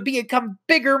fuel to become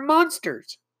bigger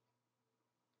monsters.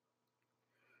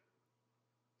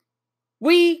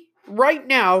 We, right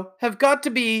now, have got to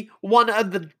be one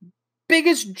of the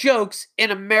biggest jokes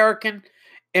in American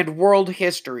and world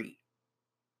history.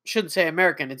 Shouldn't say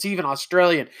American, it's even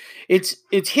Australian. It's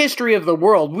history of the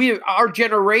world. Our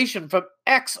generation, from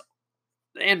X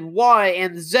and Y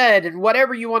and Z and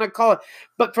whatever you want to call it,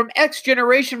 but from X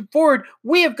generation forward,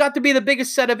 we have got to be the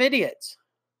biggest set of idiots.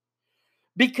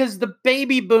 Because the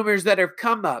baby boomers that have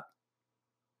come up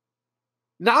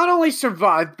not only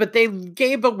survived, but they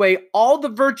gave away all the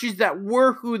virtues that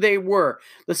were who they were,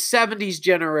 the 70s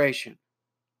generation.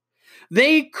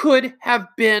 They could have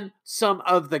been some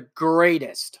of the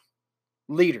greatest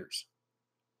leaders.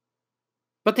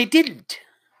 But they didn't.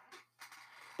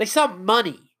 They saw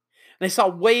money. They saw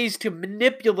ways to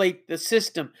manipulate the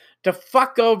system to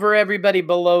fuck over everybody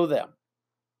below them.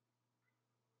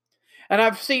 And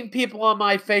I've seen people on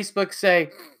my Facebook say,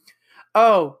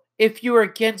 oh, if you were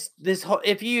against this whole,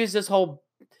 if you use this whole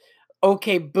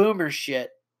okay boomer shit.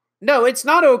 No, it's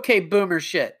not okay boomer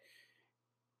shit.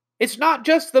 It's not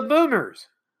just the boomers.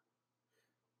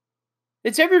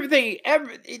 It's everything.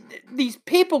 These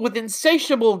people with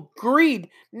insatiable greed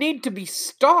need to be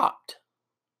stopped.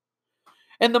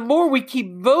 And the more we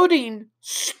keep voting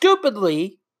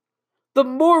stupidly, the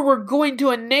more we're going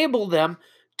to enable them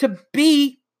to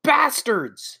be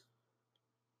bastards.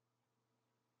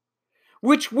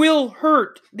 Which will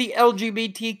hurt the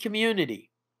LGBT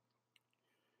community.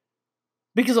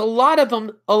 Because a lot of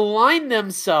them align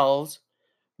themselves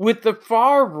with the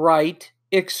far right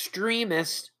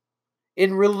extremists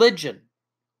in religion.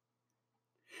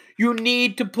 You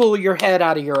need to pull your head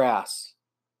out of your ass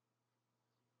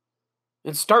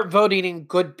and start voting in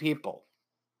good people.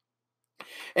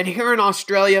 And here in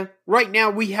Australia, right now,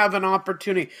 we have an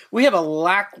opportunity. We have a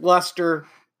lackluster,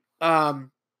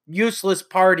 useless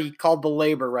party called the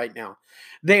Labor right now.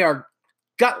 They are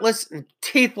gutless and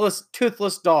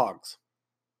toothless dogs.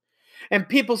 And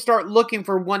people start looking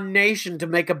for One Nation to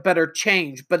make a better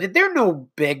change. But they're no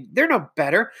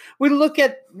better. We look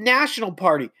at National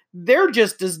Party. They're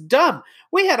just as dumb.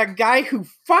 We had a guy who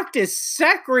fucked his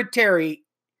secretary,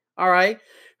 all right,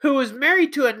 who was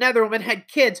married to another woman, had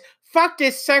kids, fucked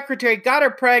his secretary, got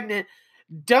her pregnant.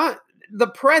 The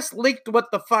press leaked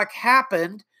what the fuck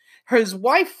happened. His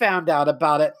wife found out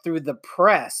about it through the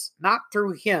press, not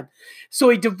through him. So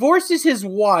he divorces his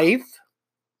wife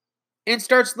and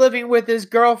starts living with his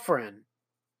girlfriend.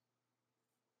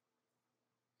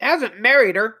 Hasn't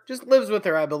married her, just lives with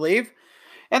her, I believe.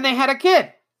 And they had a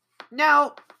kid.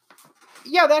 Now,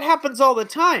 Yeah, that happens all the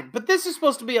time. But this is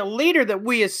supposed to be a leader that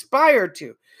we aspire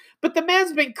to. But the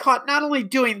man's been caught not only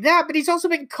doing that, but he's also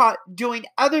been caught doing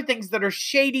other things that are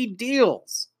shady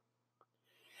deals.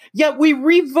 Yet we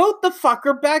revote the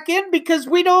fucker back in because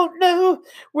we don't know.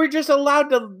 We're just allowed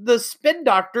the spin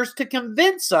doctors to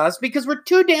convince us because we're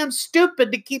too damn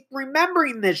stupid to keep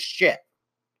remembering this shit.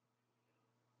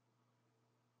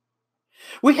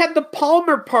 We had the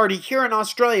Palmer Party here in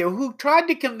Australia who tried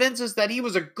to convince us that he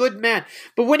was a good man.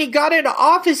 But when he got into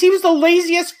office, he was the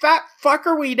laziest fat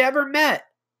fucker we'd ever met.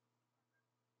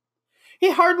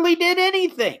 He hardly did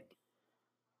anything.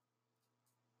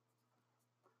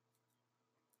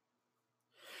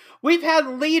 We've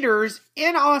had leaders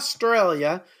in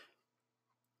Australia,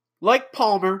 like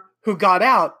Palmer, who got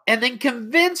out and then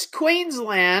convinced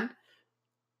Queensland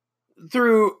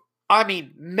through,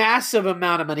 massive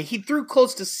amount of money. He threw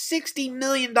close to $60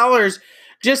 million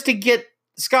just to get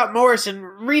Scott Morrison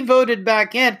revoted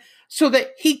back in so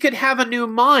that he could have a new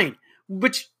mine,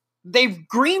 which they've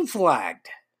green flagged.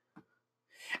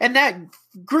 And that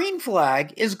green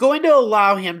flag is going to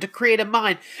allow him to create a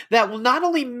mine that will not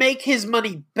only make his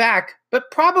money back,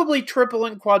 but probably triple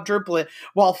and quadruple it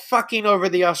while fucking over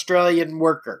the Australian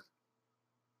worker.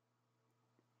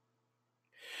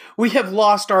 We have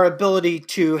lost our ability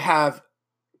to have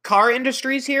car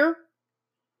industries here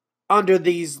under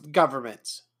these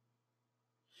governments.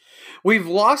 We've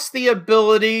lost the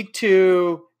ability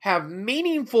to have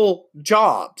meaningful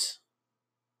jobs.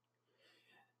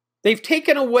 They've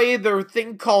taken away their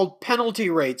thing called penalty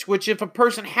rates, which if a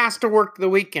person has to work the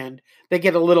weekend, they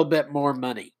get a little bit more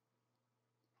money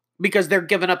because they're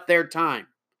giving up their time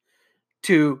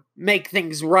to make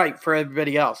things right for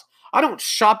everybody else. I don't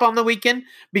shop on the weekend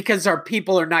because our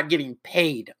people are not getting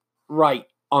paid right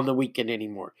on the weekend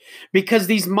anymore. Because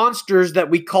these monsters that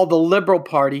we call the Liberal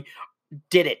Party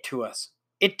did it to us.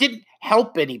 It didn't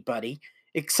help anybody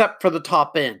except for the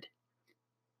top end.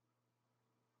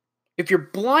 If you're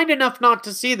blind enough not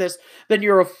to see this, then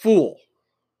you're a fool.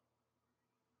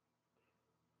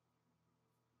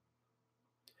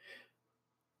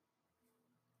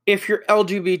 If you're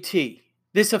LGBT,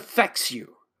 this affects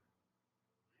you.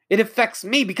 It affects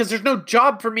me because there's no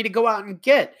job for me to go out and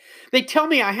get. They tell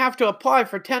me I have to apply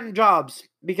for 10 jobs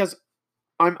because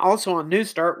I'm also on New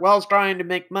Start whilst trying to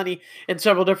make money in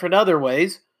several different other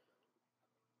ways.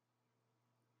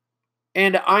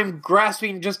 And I'm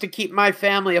grasping just to keep my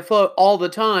family afloat all the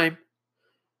time.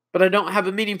 But I don't have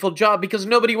a meaningful job because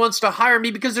nobody wants to hire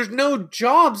me because there's no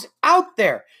jobs out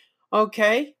there.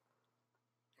 Okay?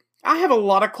 I have a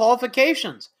lot of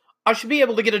qualifications. I should be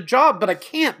able to get a job, but I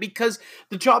can't because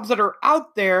the jobs that are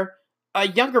out there, a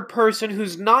younger person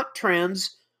who's not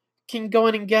trans can go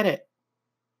in and get it.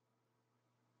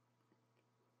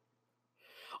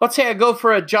 Let's say I go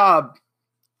for a job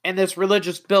and this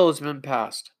religious bill has been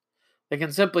passed. They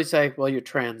can simply say, well, you're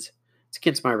trans. It's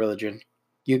against my religion.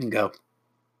 You can go.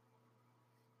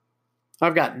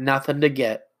 I've got nothing to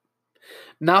get.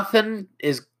 Nothing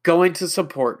is going to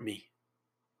support me.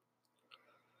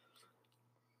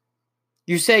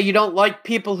 You say you don't like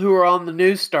people who are on the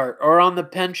New Start or on the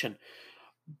pension.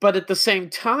 But at the same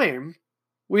time,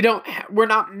 we're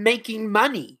not making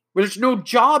money. There's no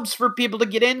jobs for people to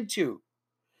get into.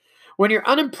 When your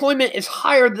unemployment is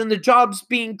higher than the jobs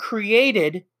being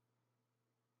created,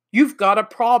 you've got a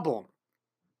problem.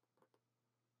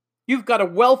 You've got a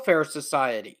welfare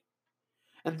society.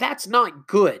 And that's not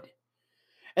good.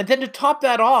 And then to top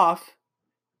that off,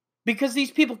 because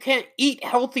these people can't eat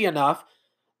healthy enough,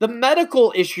 the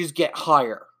medical issues get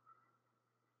higher.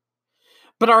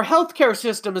 But our healthcare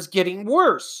system is getting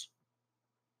worse,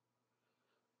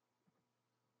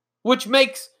 which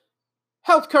makes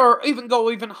healthcare go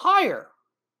even higher.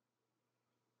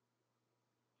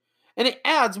 And it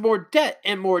adds more debt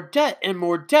and more debt and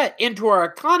more debt into our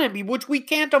economy, which we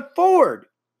can't afford.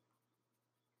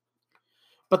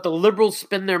 But the liberals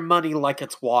spend their money like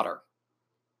it's water.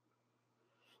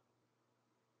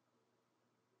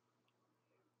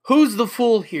 Who's the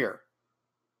fool here?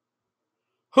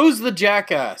 Who's the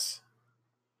jackass?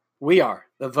 We are,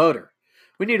 the voter.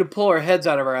 We need to pull our heads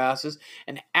out of our asses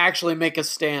and actually make a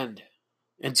stand.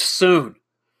 And soon.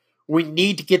 We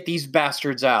need to get these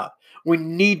bastards out. We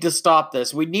need to stop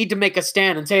this. We need to make a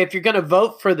stand and say, if you're going to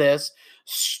vote for this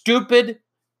stupid,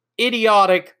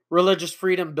 idiotic religious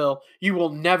freedom bill, you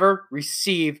will never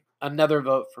receive another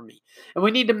vote from me. And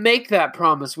we need to make that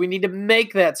promise. We need to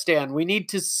make that stand. We need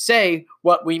to say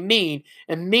what we mean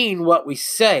and mean what we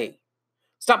say.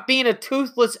 Stop being a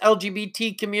toothless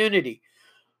LGBT community.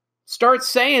 Start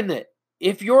saying that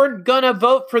if you're going to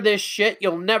vote for this shit,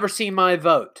 you'll never see my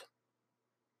vote.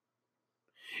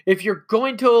 If you're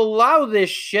going to allow this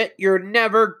shit, you're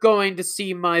never going to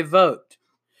see my vote.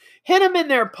 Hit them in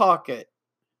their pocket.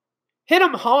 Hit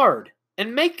them hard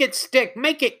and make it stick.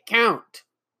 Make it count.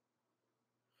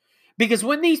 Because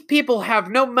when these people have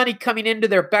no money coming into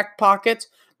their back pockets,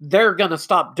 they're going to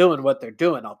stop doing what they're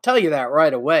doing. I'll tell you that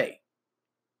right away.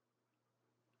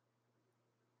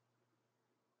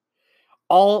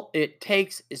 All it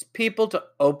takes is people to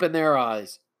open their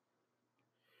eyes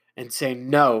and say,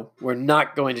 no, we're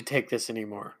not going to take this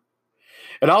anymore.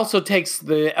 It also takes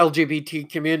the LGBT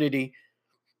community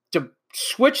to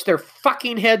switch their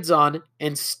fucking heads on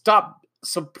and stop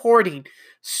supporting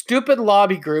stupid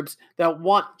lobby groups that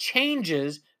want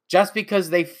changes just because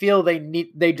they feel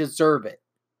they deserve it.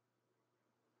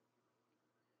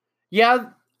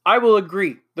 Yeah, I will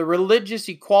agree. The religious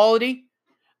equality,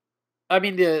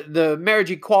 the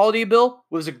marriage equality bill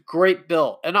was a great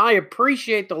bill. And I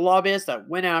appreciate the lobbyists that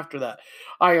went after that.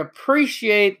 I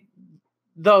appreciate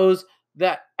those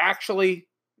that actually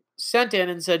sent in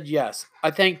and said, yes,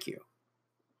 I thank you.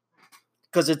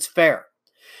 Because it's fair.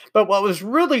 But what was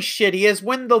really shitty is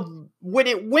when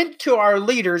it went to our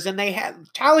leaders and they had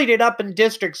tallied it up in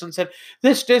districts and said,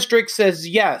 this district says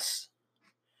yes.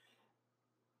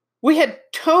 We had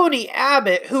Tony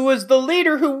Abbott, who was the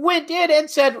leader, who went in and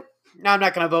said, no, I'm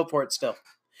not going to vote for it still.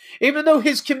 Even though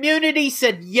his community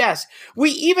said yes. We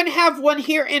even have one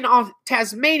here in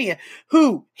Tasmania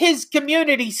who his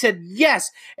community said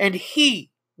yes, and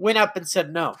he went up and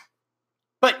said no.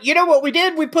 But you know what we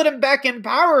did? We put him back in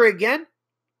power again.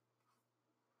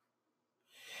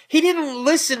 He didn't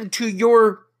listen to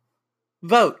your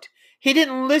vote. He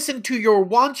didn't listen to your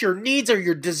wants, your needs, or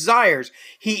your desires.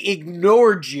 He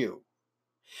ignored you.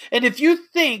 And if you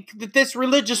think that this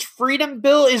religious freedom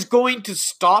bill is going to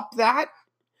stop that,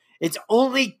 it's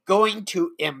only going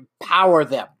to empower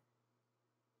them.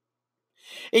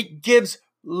 It gives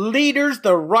leaders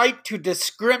the right to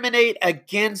discriminate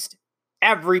against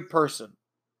every person.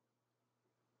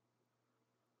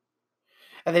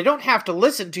 And they don't have to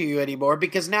listen to you anymore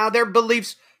because now their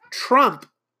beliefs trump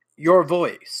your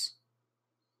voice.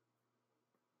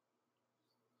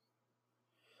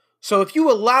 So if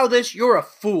you allow this, you're a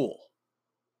fool.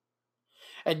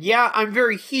 And yeah, I'm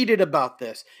very heated about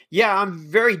this. Yeah, I'm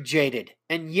very jaded.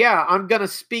 And yeah, I'm going to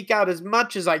speak out as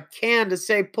much as I can to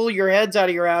say, pull your heads out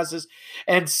of your asses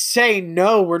and say,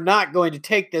 no, we're not going to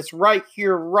take this right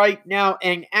here, right now,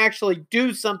 and actually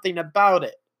do something about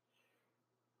it.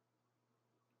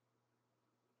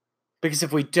 Because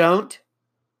if we don't,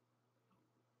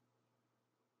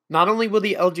 not only will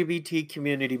the LGBT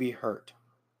community be hurt,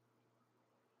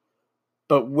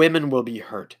 but women will be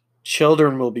hurt,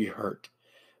 children will be hurt,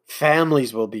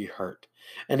 families will be hurt,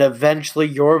 and eventually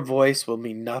your voice will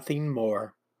mean nothing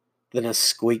more than a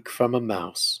squeak from a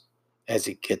mouse as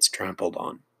it gets trampled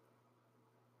on.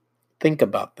 Think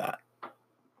about that.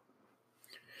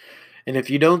 And if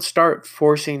you don't start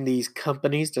forcing these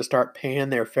companies to start paying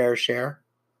their fair share,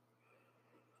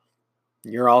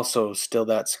 you're also still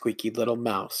that squeaky little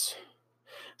mouse.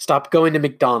 Stop going to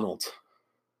McDonald's.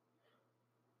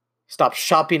 Stop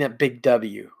shopping at Big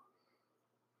W.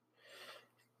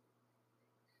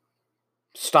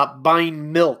 Stop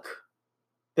buying milk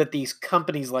that these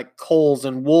companies like Kohl's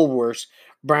and Woolworths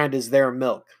brand as their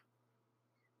milk.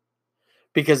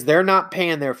 Because they're not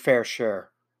paying their fair share.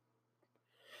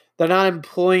 They're not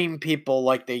employing people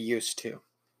like they used to.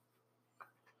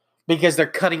 Because they're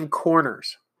cutting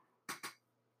corners.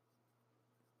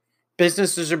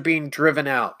 Businesses are being driven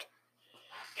out.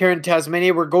 Here in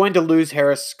Tasmania, we're going to lose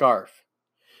Harris Scarfe.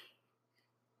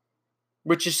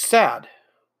 Which is sad.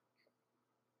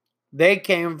 They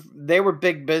were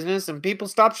big business and people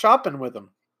stopped shopping with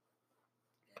them.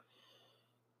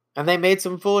 And they made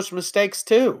some foolish mistakes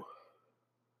too.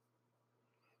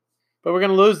 But we're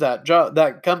going to lose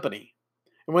that company.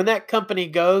 And when that company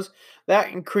goes,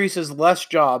 that increases less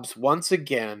jobs once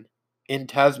again in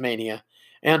Tasmania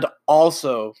and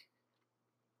also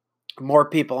more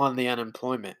people on the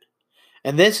unemployment.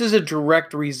 And this is a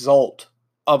direct result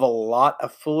of a lot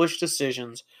of foolish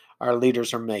decisions our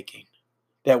leaders are making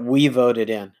that we voted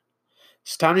in.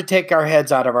 It's time to take our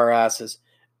heads out of our asses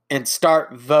and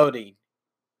start voting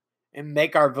and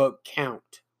make our vote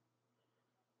count.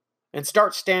 And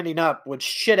start standing up when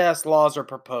shit-ass laws are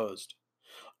proposed.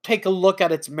 Take a look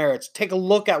at its merits. Take a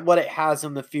look at what it has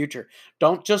in the future.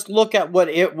 Don't just look at what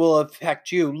it will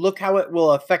affect you. Look how it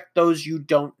will affect those you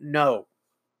don't know.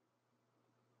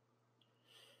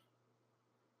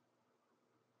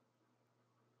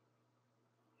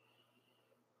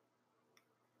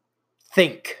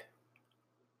 Think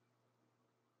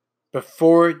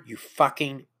before you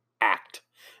fucking act.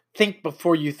 Think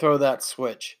before you throw that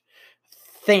switch.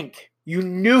 Think. You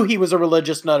knew he was a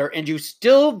religious nutter and you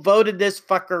still voted this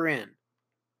fucker in.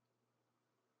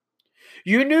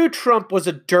 You knew Trump was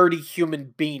a dirty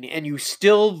human being and you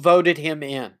still voted him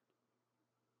in.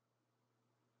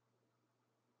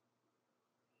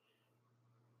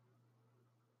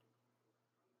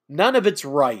 None of it's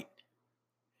right.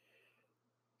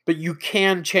 But you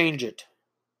can change it.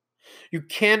 You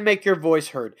can make your voice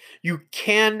heard. You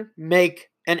can make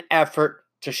an effort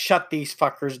to shut these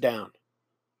fuckers down.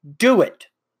 Do it.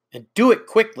 And do it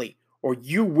quickly, or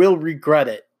you will regret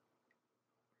it.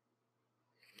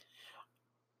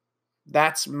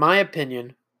 That's my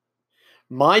opinion.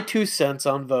 My 2 cents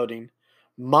on voting.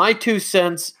 My 2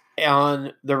 cents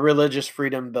on the Religious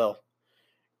Freedom Bill.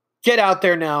 Get out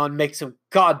there now and make some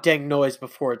goddamn noise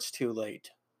before it's too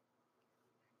late.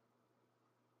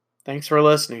 Thanks for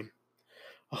listening.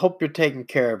 I hope you're taking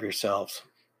care of yourselves.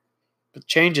 But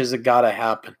changes have got to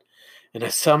happen. And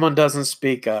if someone doesn't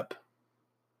speak up,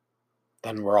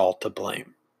 then we're all to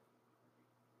blame.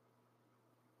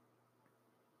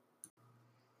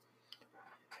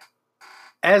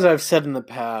 As I've said in the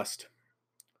past,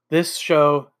 this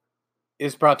show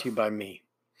is brought to you by me.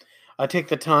 I take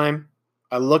the time,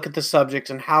 I look at the subjects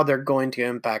and how they're going to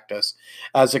impact us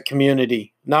as a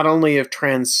community, not only of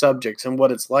trans subjects and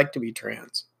what it's like to be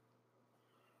trans,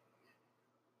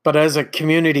 but as a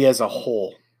community as a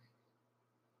whole.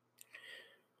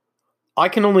 I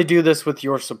can only do this with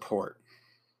your support.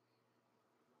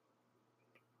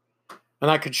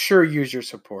 And I could sure use your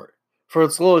support. For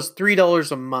as low as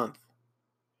 $3 a month,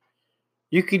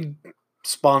 you could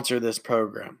sponsor this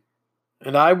program.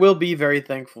 And I will be very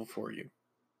thankful for you.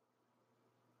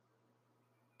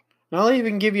 And I'll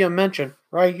even give you a mention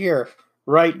right here,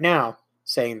 right now,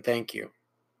 saying thank you.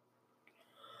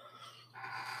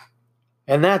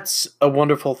 And that's a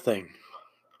wonderful thing.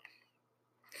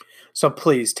 So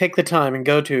please take the time and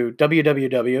go to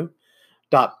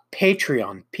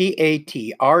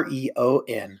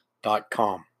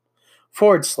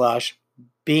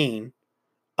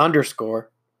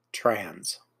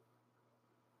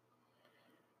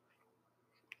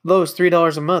Lowest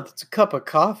 $3 a month. It's a cup of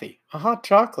coffee, a hot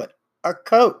chocolate, a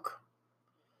Coke.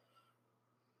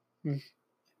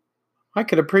 I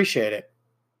could appreciate it.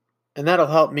 And that'll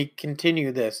help me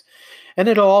continue this. And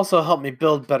it'll also help me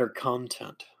build better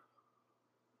content.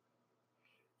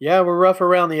 Yeah, we're rough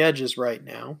around the edges right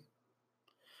now.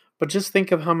 But just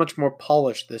think of how much more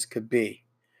polished this could be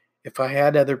if I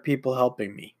had other people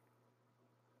helping me.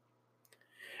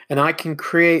 And I can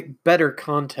create better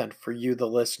content for you, the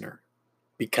listener,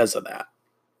 because of that.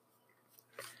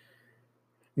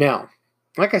 Now,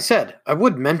 like I said, I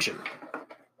will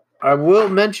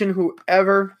mention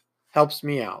whoever helps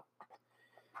me out.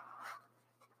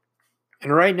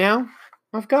 And right now,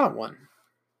 I've got one.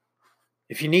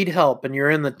 If you need help and you're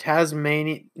in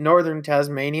the northern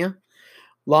Tasmania,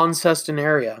 Launceston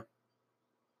area,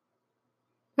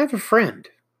 I have a friend.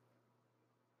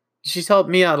 She's helped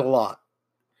me out a lot.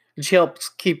 And she helps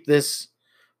keep this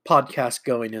podcast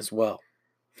going as well.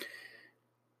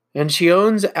 And she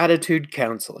owns Attitude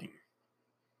Counseling.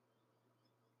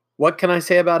 What can I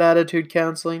say about Attitude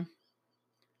Counseling?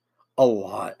 A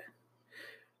lot.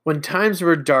 When times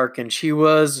were dark, and she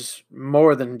was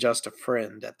more than just a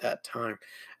friend at that time.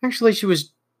 Actually, she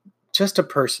was just a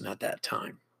person at that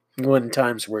time, when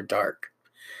times were dark.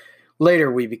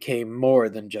 Later, we became more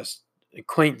than just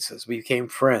acquaintances. We became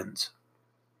friends.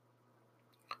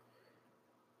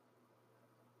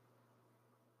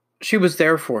 She was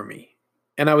there for me,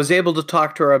 and I was able to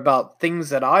talk to her about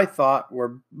things that I thought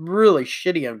were really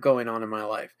shitty going on in my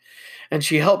life. And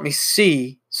she helped me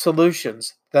see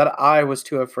solutions that I was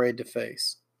too afraid to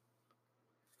face.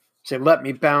 She let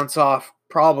me bounce off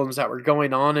problems that were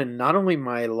going on in not only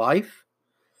my life,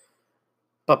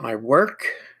 but my work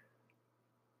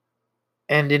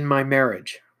and in my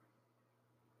marriage.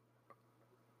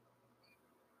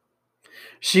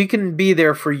 She can be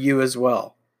there for you as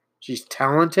well. She's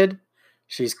talented,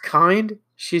 she's kind,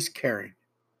 she's caring.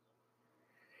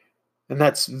 And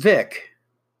that's Vic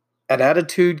at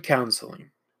Attitude Counseling,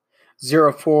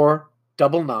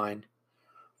 0499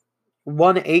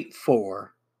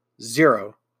 184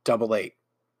 088.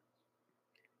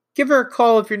 Give her a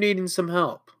call if you're needing some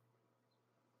help.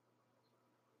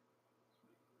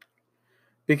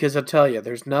 Because I tell you,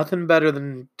 there's nothing better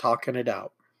than talking it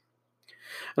out.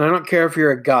 And I don't care if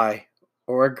you're a guy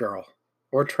or a girl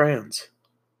or trans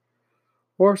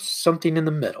or something in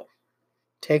the middle.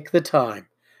 Take the time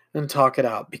and talk it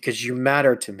out because you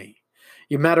matter to me.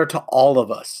 You matter to all of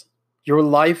us. Your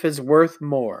life is worth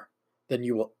more than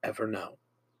you will ever know.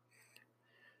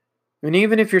 And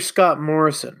even if you're Scott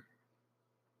Morrison,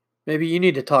 maybe you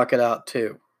need to talk it out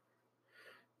too.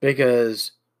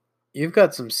 Because you've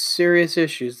got some serious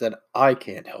issues that I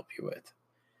can't help you with.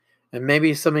 And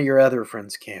maybe some of your other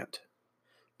friends can't.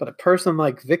 But a person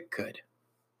like Vic could.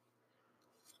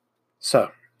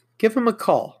 So, give him a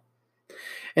call.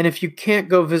 And if you can't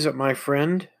go visit my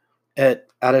friend at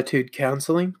Attitude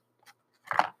Counseling,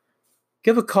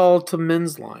 give a call to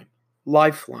Men's Line,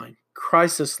 Lifeline,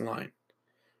 Crisis Line,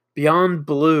 Beyond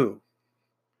Blue.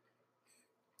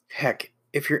 Heck,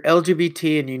 if you're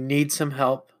LGBT and you need some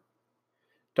help,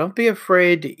 don't be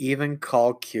afraid to even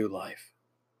call Q Life.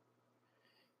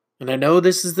 And I know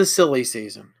this is the silly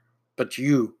season, but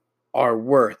you are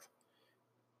worth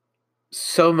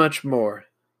so much more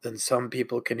than some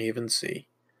people can even see.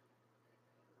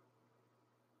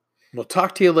 We'll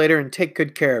talk to you later and take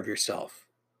good care of yourself.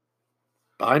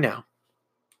 Bye now.